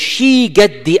 Will she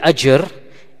get the ajr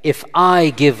if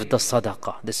I give the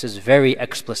sadaqah? This is very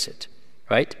explicit,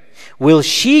 right? Will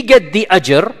she get the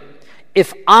ajr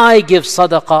if I give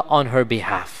sadaqah on her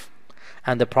behalf?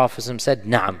 And the Prophet said,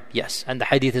 Naam, yes. And the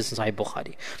hadith is in Sahih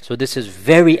Bukhari. So this is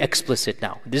very explicit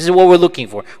now. This is what we're looking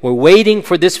for. We're waiting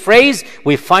for this phrase.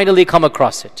 We finally come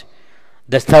across it.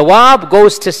 The thawab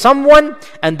goes to someone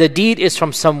and the deed is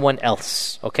from someone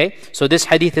else. Okay? So this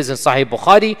hadith is in Sahih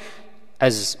Bukhari,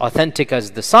 as authentic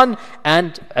as the sun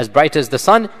and as bright as the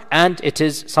sun, and it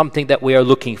is something that we are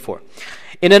looking for.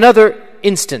 In another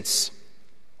instance,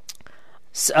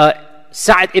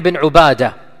 Sa'd ibn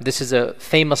Ubadah This is a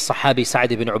famous Sahabi,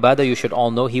 Sa'd ibn Ubadah. You should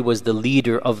all know he was the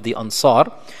leader of the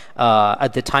Ansar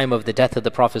at the time of the death of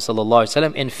the Prophet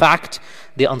ﷺ. In fact,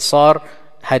 the Ansar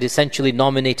had essentially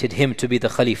nominated him to be the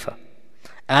Khalifa.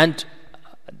 And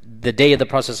the day of the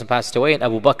Prophet passed away, and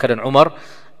Abu Bakr and Umar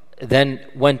then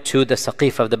went to the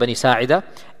Saqif of the Bani Sa'ida,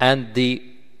 and the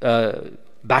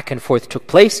back and forth took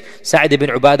place. Sa'd ibn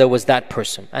Ubadah was that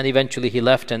person, and eventually he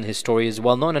left, and his story is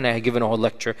well known, and I have given a whole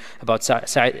lecture about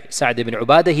Sa'd ibn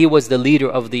Ubadah. He was the leader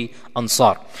of the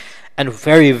Ansar and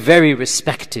very, very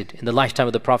respected in the lifetime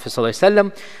of the Prophet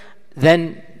ﷺ.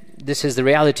 Then this is the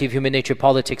reality of human nature.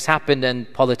 Politics happened,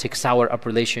 and politics sour up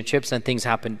relationships, and things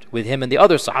happened with him and the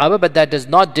other Sahaba, but that does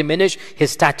not diminish his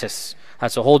status.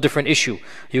 That's a whole different issue.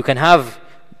 You don't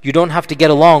have to get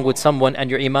along with someone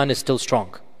and your iman is still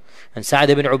strong. And Sa'd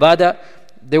ibn Ubadah,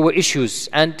 there were issues,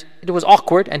 and it was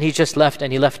awkward, and he just left,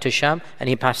 and he left to Sham, and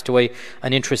he passed away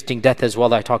an interesting death as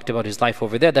well. I talked about his life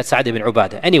over there. That's Sa'd ibn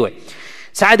Ubadah. Anyway,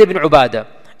 Sa'd ibn Ubadah,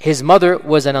 his mother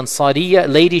was an Ansariya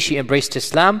lady. She embraced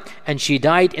Islam, and she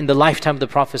died in the lifetime of the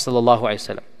Prophet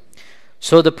ﷺ.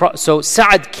 So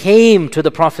Sa'd came to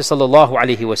the Prophet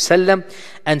ﷺ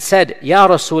and said, Ya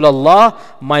Rasulullah,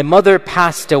 my mother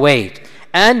passed away,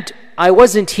 and I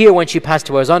wasn't here when she passed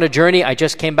away. I was on a journey. I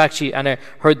just came back and I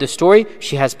heard the story.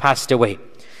 She has passed away.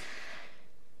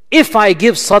 If I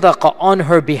give sadaqah on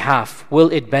her behalf,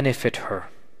 will it benefit her?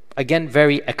 Again,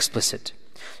 very explicit.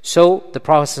 So the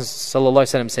Prophet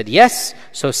ﷺ said yes.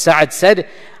 So Sa'd said,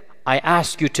 I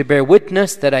ask you to bear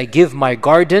witness that I give my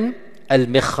garden,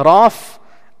 al-mikhraf,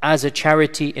 as a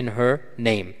charity in her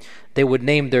name. They would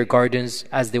name their gardens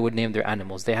as they would name their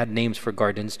animals. They had names for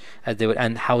gardens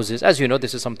and houses. As you know,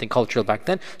 this is something cultural back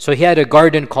then. So he had a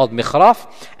garden called Mikhraf,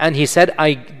 and he said,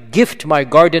 I gift my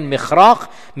garden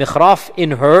Mikhraf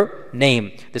in her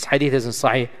name. This hadith is in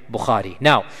Sahih Bukhari.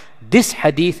 Now, this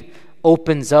hadith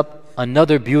opens up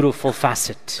another beautiful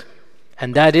facet,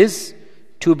 and that is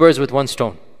 2 birds with 1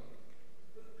 stone.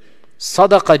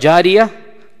 Sadaqah jariyah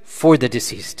for the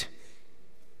deceased.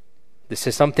 This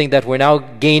is something that we're now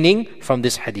gaining from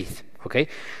this hadith. Okay,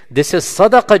 this is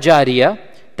sadaqah jariyah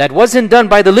that wasn't done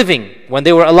by the living when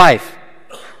they were alive.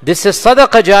 This is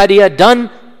sadaqah jariyah done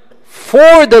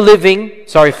for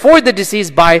the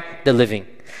deceased by the living.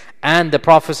 And the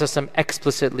Prophet ﷺ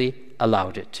explicitly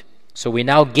allowed it. So we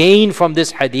now gain from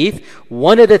this hadith,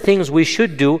 one of the things we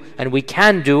should do and we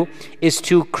can do is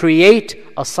to create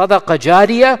a sadaqah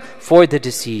jariyah for the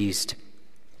deceased.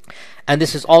 And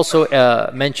this is also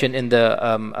mentioned in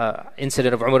the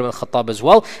incident of Umar ibn Khattab as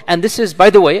well. And this is, by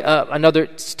the way, another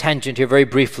tangent here very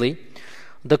briefly.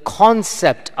 The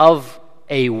concept of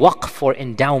a waqf or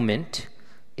endowment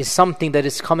is something that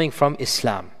is coming from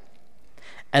Islam.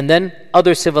 And then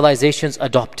other civilizations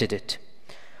adopted it.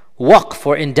 Waqf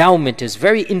or endowment is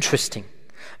very interesting,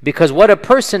 because what a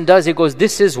person does, he goes,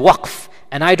 this is waqf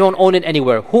and I don't own it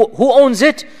anywhere. Who owns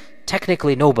it?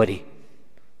 Technically nobody.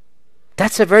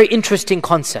 That's a very interesting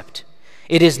concept.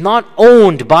 It is not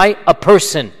owned by a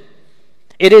person.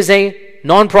 It is a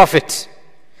non-profit.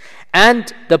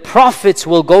 And the profits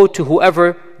will go to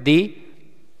whoever the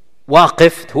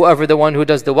waqif, whoever the one who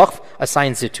does the waqf,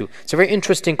 assigns it to. It's a very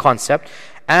interesting concept.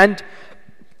 And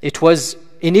it was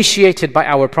initiated by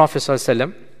our Prophet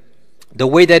ﷺ. The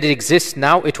way that it exists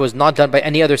now, it was not done by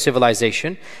any other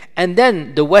civilization. And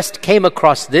then the West came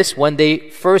across this when they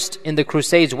first in the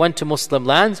Crusades went to Muslim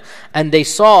lands, and they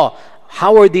saw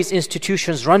how are these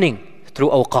institutions running through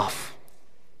awqaf.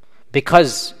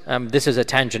 Because this is a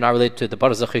tangent, not related to the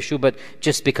barzakh issue, but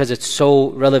just because it's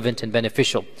so relevant and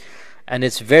beneficial. And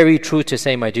it's very true to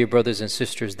say, my dear brothers and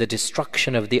sisters, the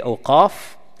destruction of the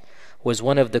awqaf was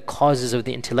one of the causes of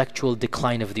the intellectual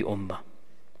decline of the ummah.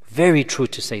 Very true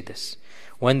to say this.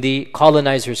 When the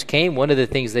colonizers came, one of the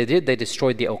things they did, they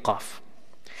destroyed the awqaf.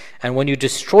 And when you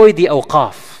destroy the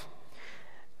awqaf,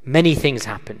 many things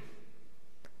happen.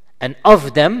 And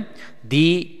of them,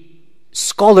 the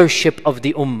scholarship of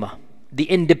the ummah, the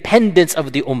independence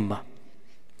of the ummah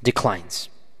declines.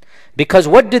 Because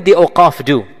what did the awqaf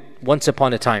do once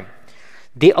upon a time?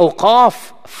 The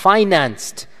awqaf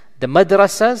financed the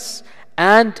madrasas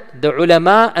and the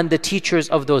ulama and the teachers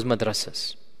of those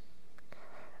madrasas.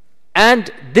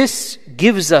 And this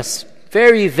gives us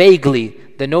very vaguely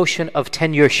the notion of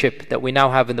tenureship that we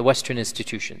now have in the Western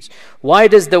institutions. Why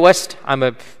does the West, I'm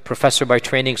a professor by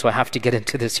training, so I have to get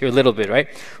into this here a little bit, right?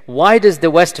 Why does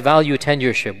the West value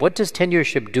tenureship? What does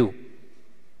tenureship do?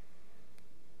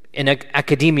 In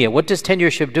academia, what does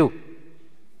tenureship do?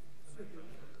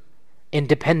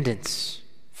 Independence,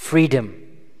 freedom.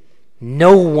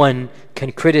 No one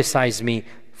can criticize me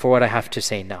for what I have to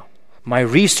say now. My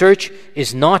research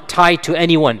is not tied to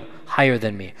anyone. higher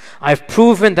than me. I've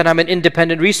proven that I'm an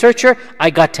independent researcher. I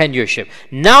got tenureship.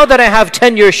 Now that I have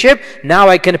tenureship, now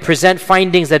I can present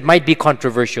findings that might be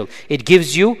controversial. It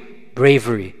gives you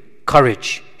bravery,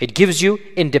 courage. It gives you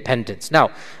independence.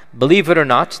 Now, believe it or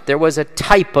not, there was a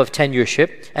type of tenureship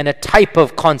and a type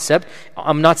of concept.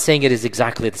 I'm not saying it is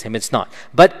exactly the same. It's not.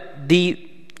 But the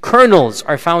kernels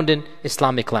are found in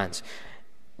Islamic lands.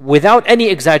 Without any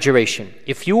exaggeration,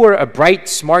 if you were a bright,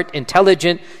 smart,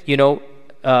 intelligent,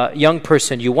 young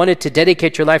person, you wanted to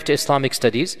dedicate your life to Islamic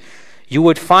studies, you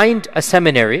would find a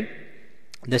seminary.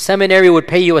 The seminary would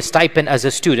pay you a stipend as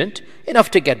a student, enough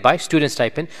to get by, student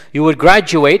stipend. You would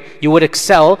graduate, you would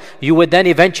excel, you would then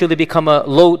eventually become a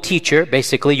low teacher,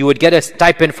 basically. You would get a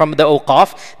stipend from the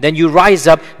awqaf, then you rise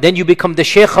up, then you become the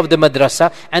sheikh of the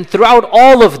madrasa. And throughout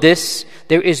all of this,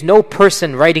 there is no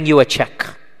person writing you a check.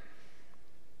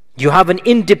 You have an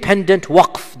independent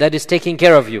waqf that is taking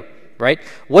care of you, right?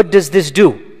 What does this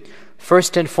do?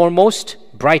 First and foremost,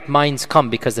 bright minds come,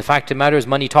 because the fact of the matter is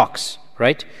money talks,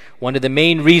 right? One of the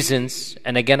main reasons,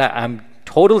 and again, I'm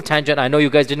total tangent, I know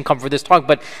you guys didn't come for this talk,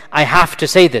 but I have to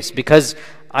say this because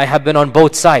I have been on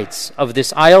both sides of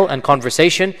this aisle and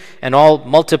conversation, and all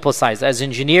multiple sides, as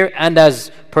engineer and as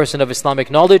person of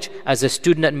Islamic knowledge, as a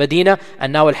student at Medina,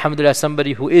 and now alhamdulillah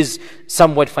somebody who is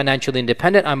somewhat financially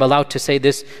independent. I'm allowed to say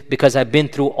this because I've been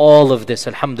through all of this,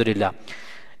 alhamdulillah.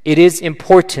 It is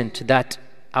important that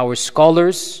our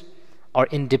scholars are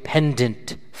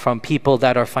independent from people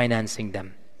that are financing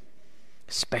them,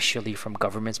 especially from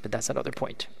governments, but that's another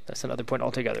point. That's another point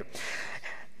altogether.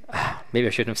 Maybe I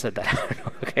shouldn't have said that.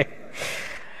 Okay.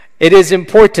 It is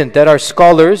important that our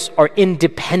scholars are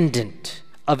independent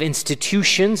of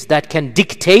institutions that can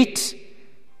dictate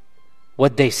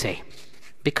what they say.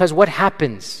 Because what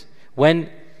happens when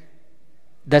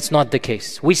that's not the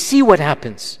case? We see what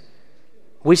happens.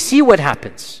 We see what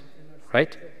happens,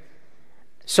 right?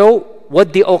 So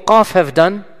what the awqaf have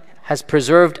done has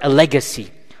preserved a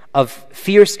legacy of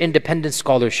fierce independent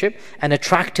scholarship and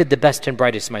attracted the best and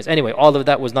brightest minds. Anyway, all of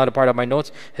that was not a part of my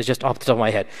notes. It's just off the top of my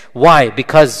head. Why?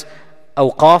 Because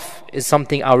awqaf is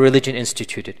something our religion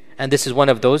instituted. And this is one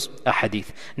of those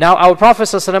ahadith. Now, our Prophet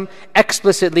ﷺ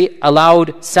explicitly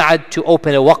allowed Sa'ad to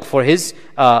open a waqf for his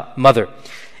mother.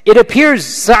 It appears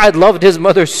Sa'ad loved his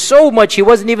mother so much he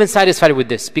wasn't even satisfied with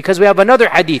this, because we have another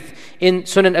hadith in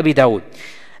Sunan Abi Dawud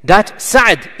that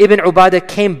Sa'ad ibn Ubadah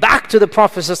came back to the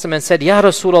Prophet ﷺ and said, Ya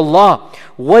Rasulullah,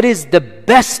 what is the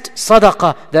best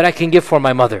sadaqah that I can give for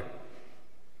my mother?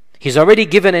 He's already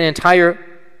given an entire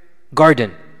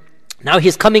garden. Now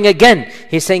he's coming again.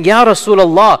 He's saying, Ya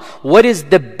Rasulullah, what is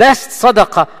the best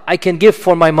sadaqah I can give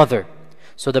for my mother?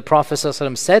 So the Prophet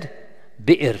ﷺ said,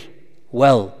 Bi'r,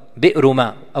 well,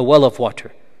 bi'ruma, a well of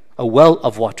water. A well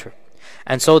of water.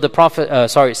 And so the Prophet,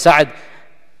 Sa'ad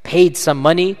paid some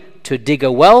money to dig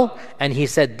a well, and he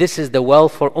said, this is the well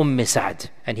for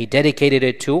Sa'd. And he dedicated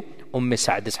it to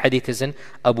Sa'd. This hadith is in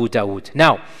Abu Dawud.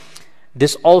 Now,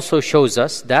 this also shows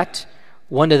us that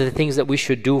one of the things that we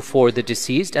should do for the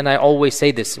deceased, and I always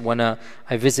say this when I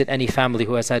visit any family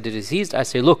who has had a deceased, I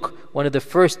say, look, one of the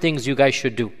first things you guys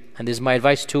should do, and this is my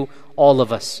advice to all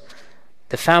of us,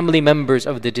 the family members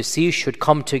of the deceased should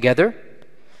come together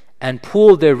and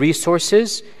pool their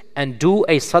resources and do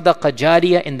a sadaqah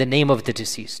jariyah in the name of the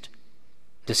deceased.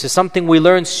 This is something we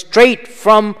learn straight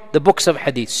from the books of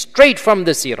hadith, straight from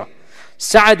the seerah.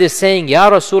 Sa'ad is saying,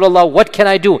 Ya Rasulullah, what can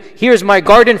I do? Here's my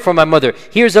garden for my mother.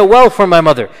 Here's a well for my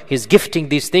mother. He's gifting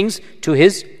these things to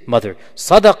his mother.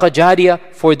 Sadaqah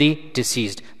jariyah for the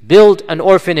deceased. Build an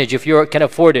orphanage if you can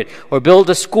afford it. Or build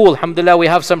a school. Alhamdulillah, we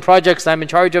have some projects, I'm in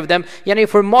charge of them.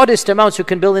 For modest amounts, you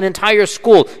can build an entire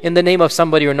school in the name of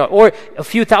somebody or not. Or a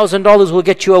few $1,000s will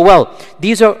get you a well.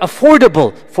 These are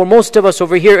affordable for most of us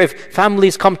over here. If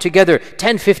families come together,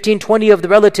 10, 15, 20 of the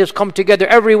relatives come together,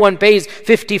 everyone pays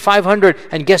 50, 500.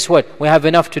 And guess what? We have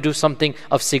enough to do something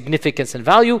of significance and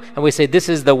value. And we say, this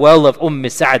is the well of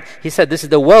Sa'd. He said, this is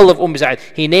the well of Sa'd.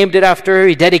 He named it after her.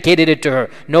 He dedicated it to her.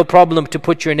 No problem to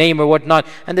put your name or whatnot.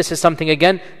 And this is something,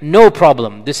 again, no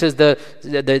problem. This is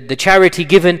the charity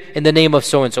given in the name of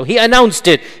so-and-so. He announced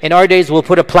it. In our days, we'll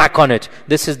put a plaque on it.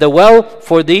 This is the well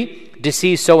for the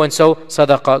deceased so-and-so,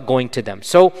 sadaqah going to them.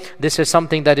 So this is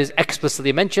something that is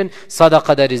explicitly mentioned,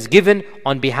 sadaqah that is given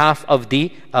on behalf of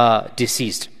the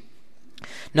deceased.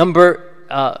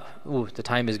 The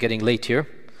time is getting late here.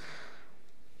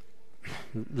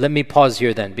 Let me pause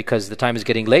here then, because the time is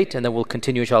getting late, and then we'll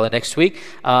continue inshallah next week.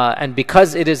 And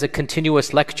because it is a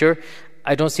continuous lecture,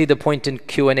 I don't see the point in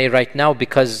Q&A right now,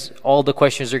 because all the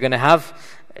questions you're going to have,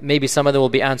 maybe some of them will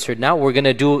be answered now. We're going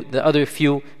to do the other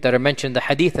few that are mentioned in the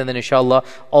hadith, and then inshallah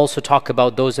also talk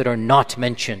about those that are not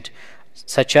mentioned.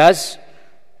 such as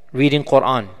reading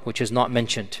Quran, which is not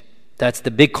mentioned. That's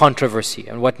the big controversy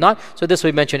and whatnot. So this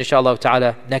we mention inshallah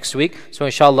ta'ala next week. So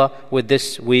inshallah with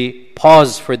this we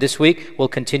pause for this week. We'll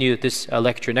continue this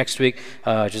lecture next week.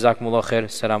 Jazakumullah khair.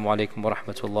 Assalamu alaikum wa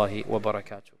rahmatullahi wa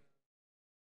barakatuh.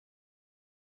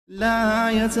 لا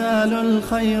يزال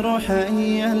الخير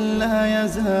حيا لا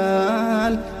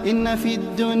يزال إن في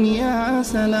الدنيا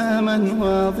سلاما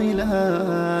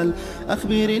وظلال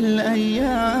أخبر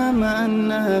الأيام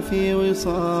أنها في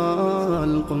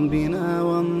وصال قم بنا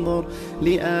وانظر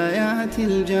لآيات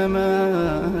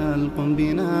الجمال قم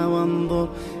بنا وانظر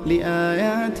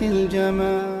لآيات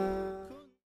الجمال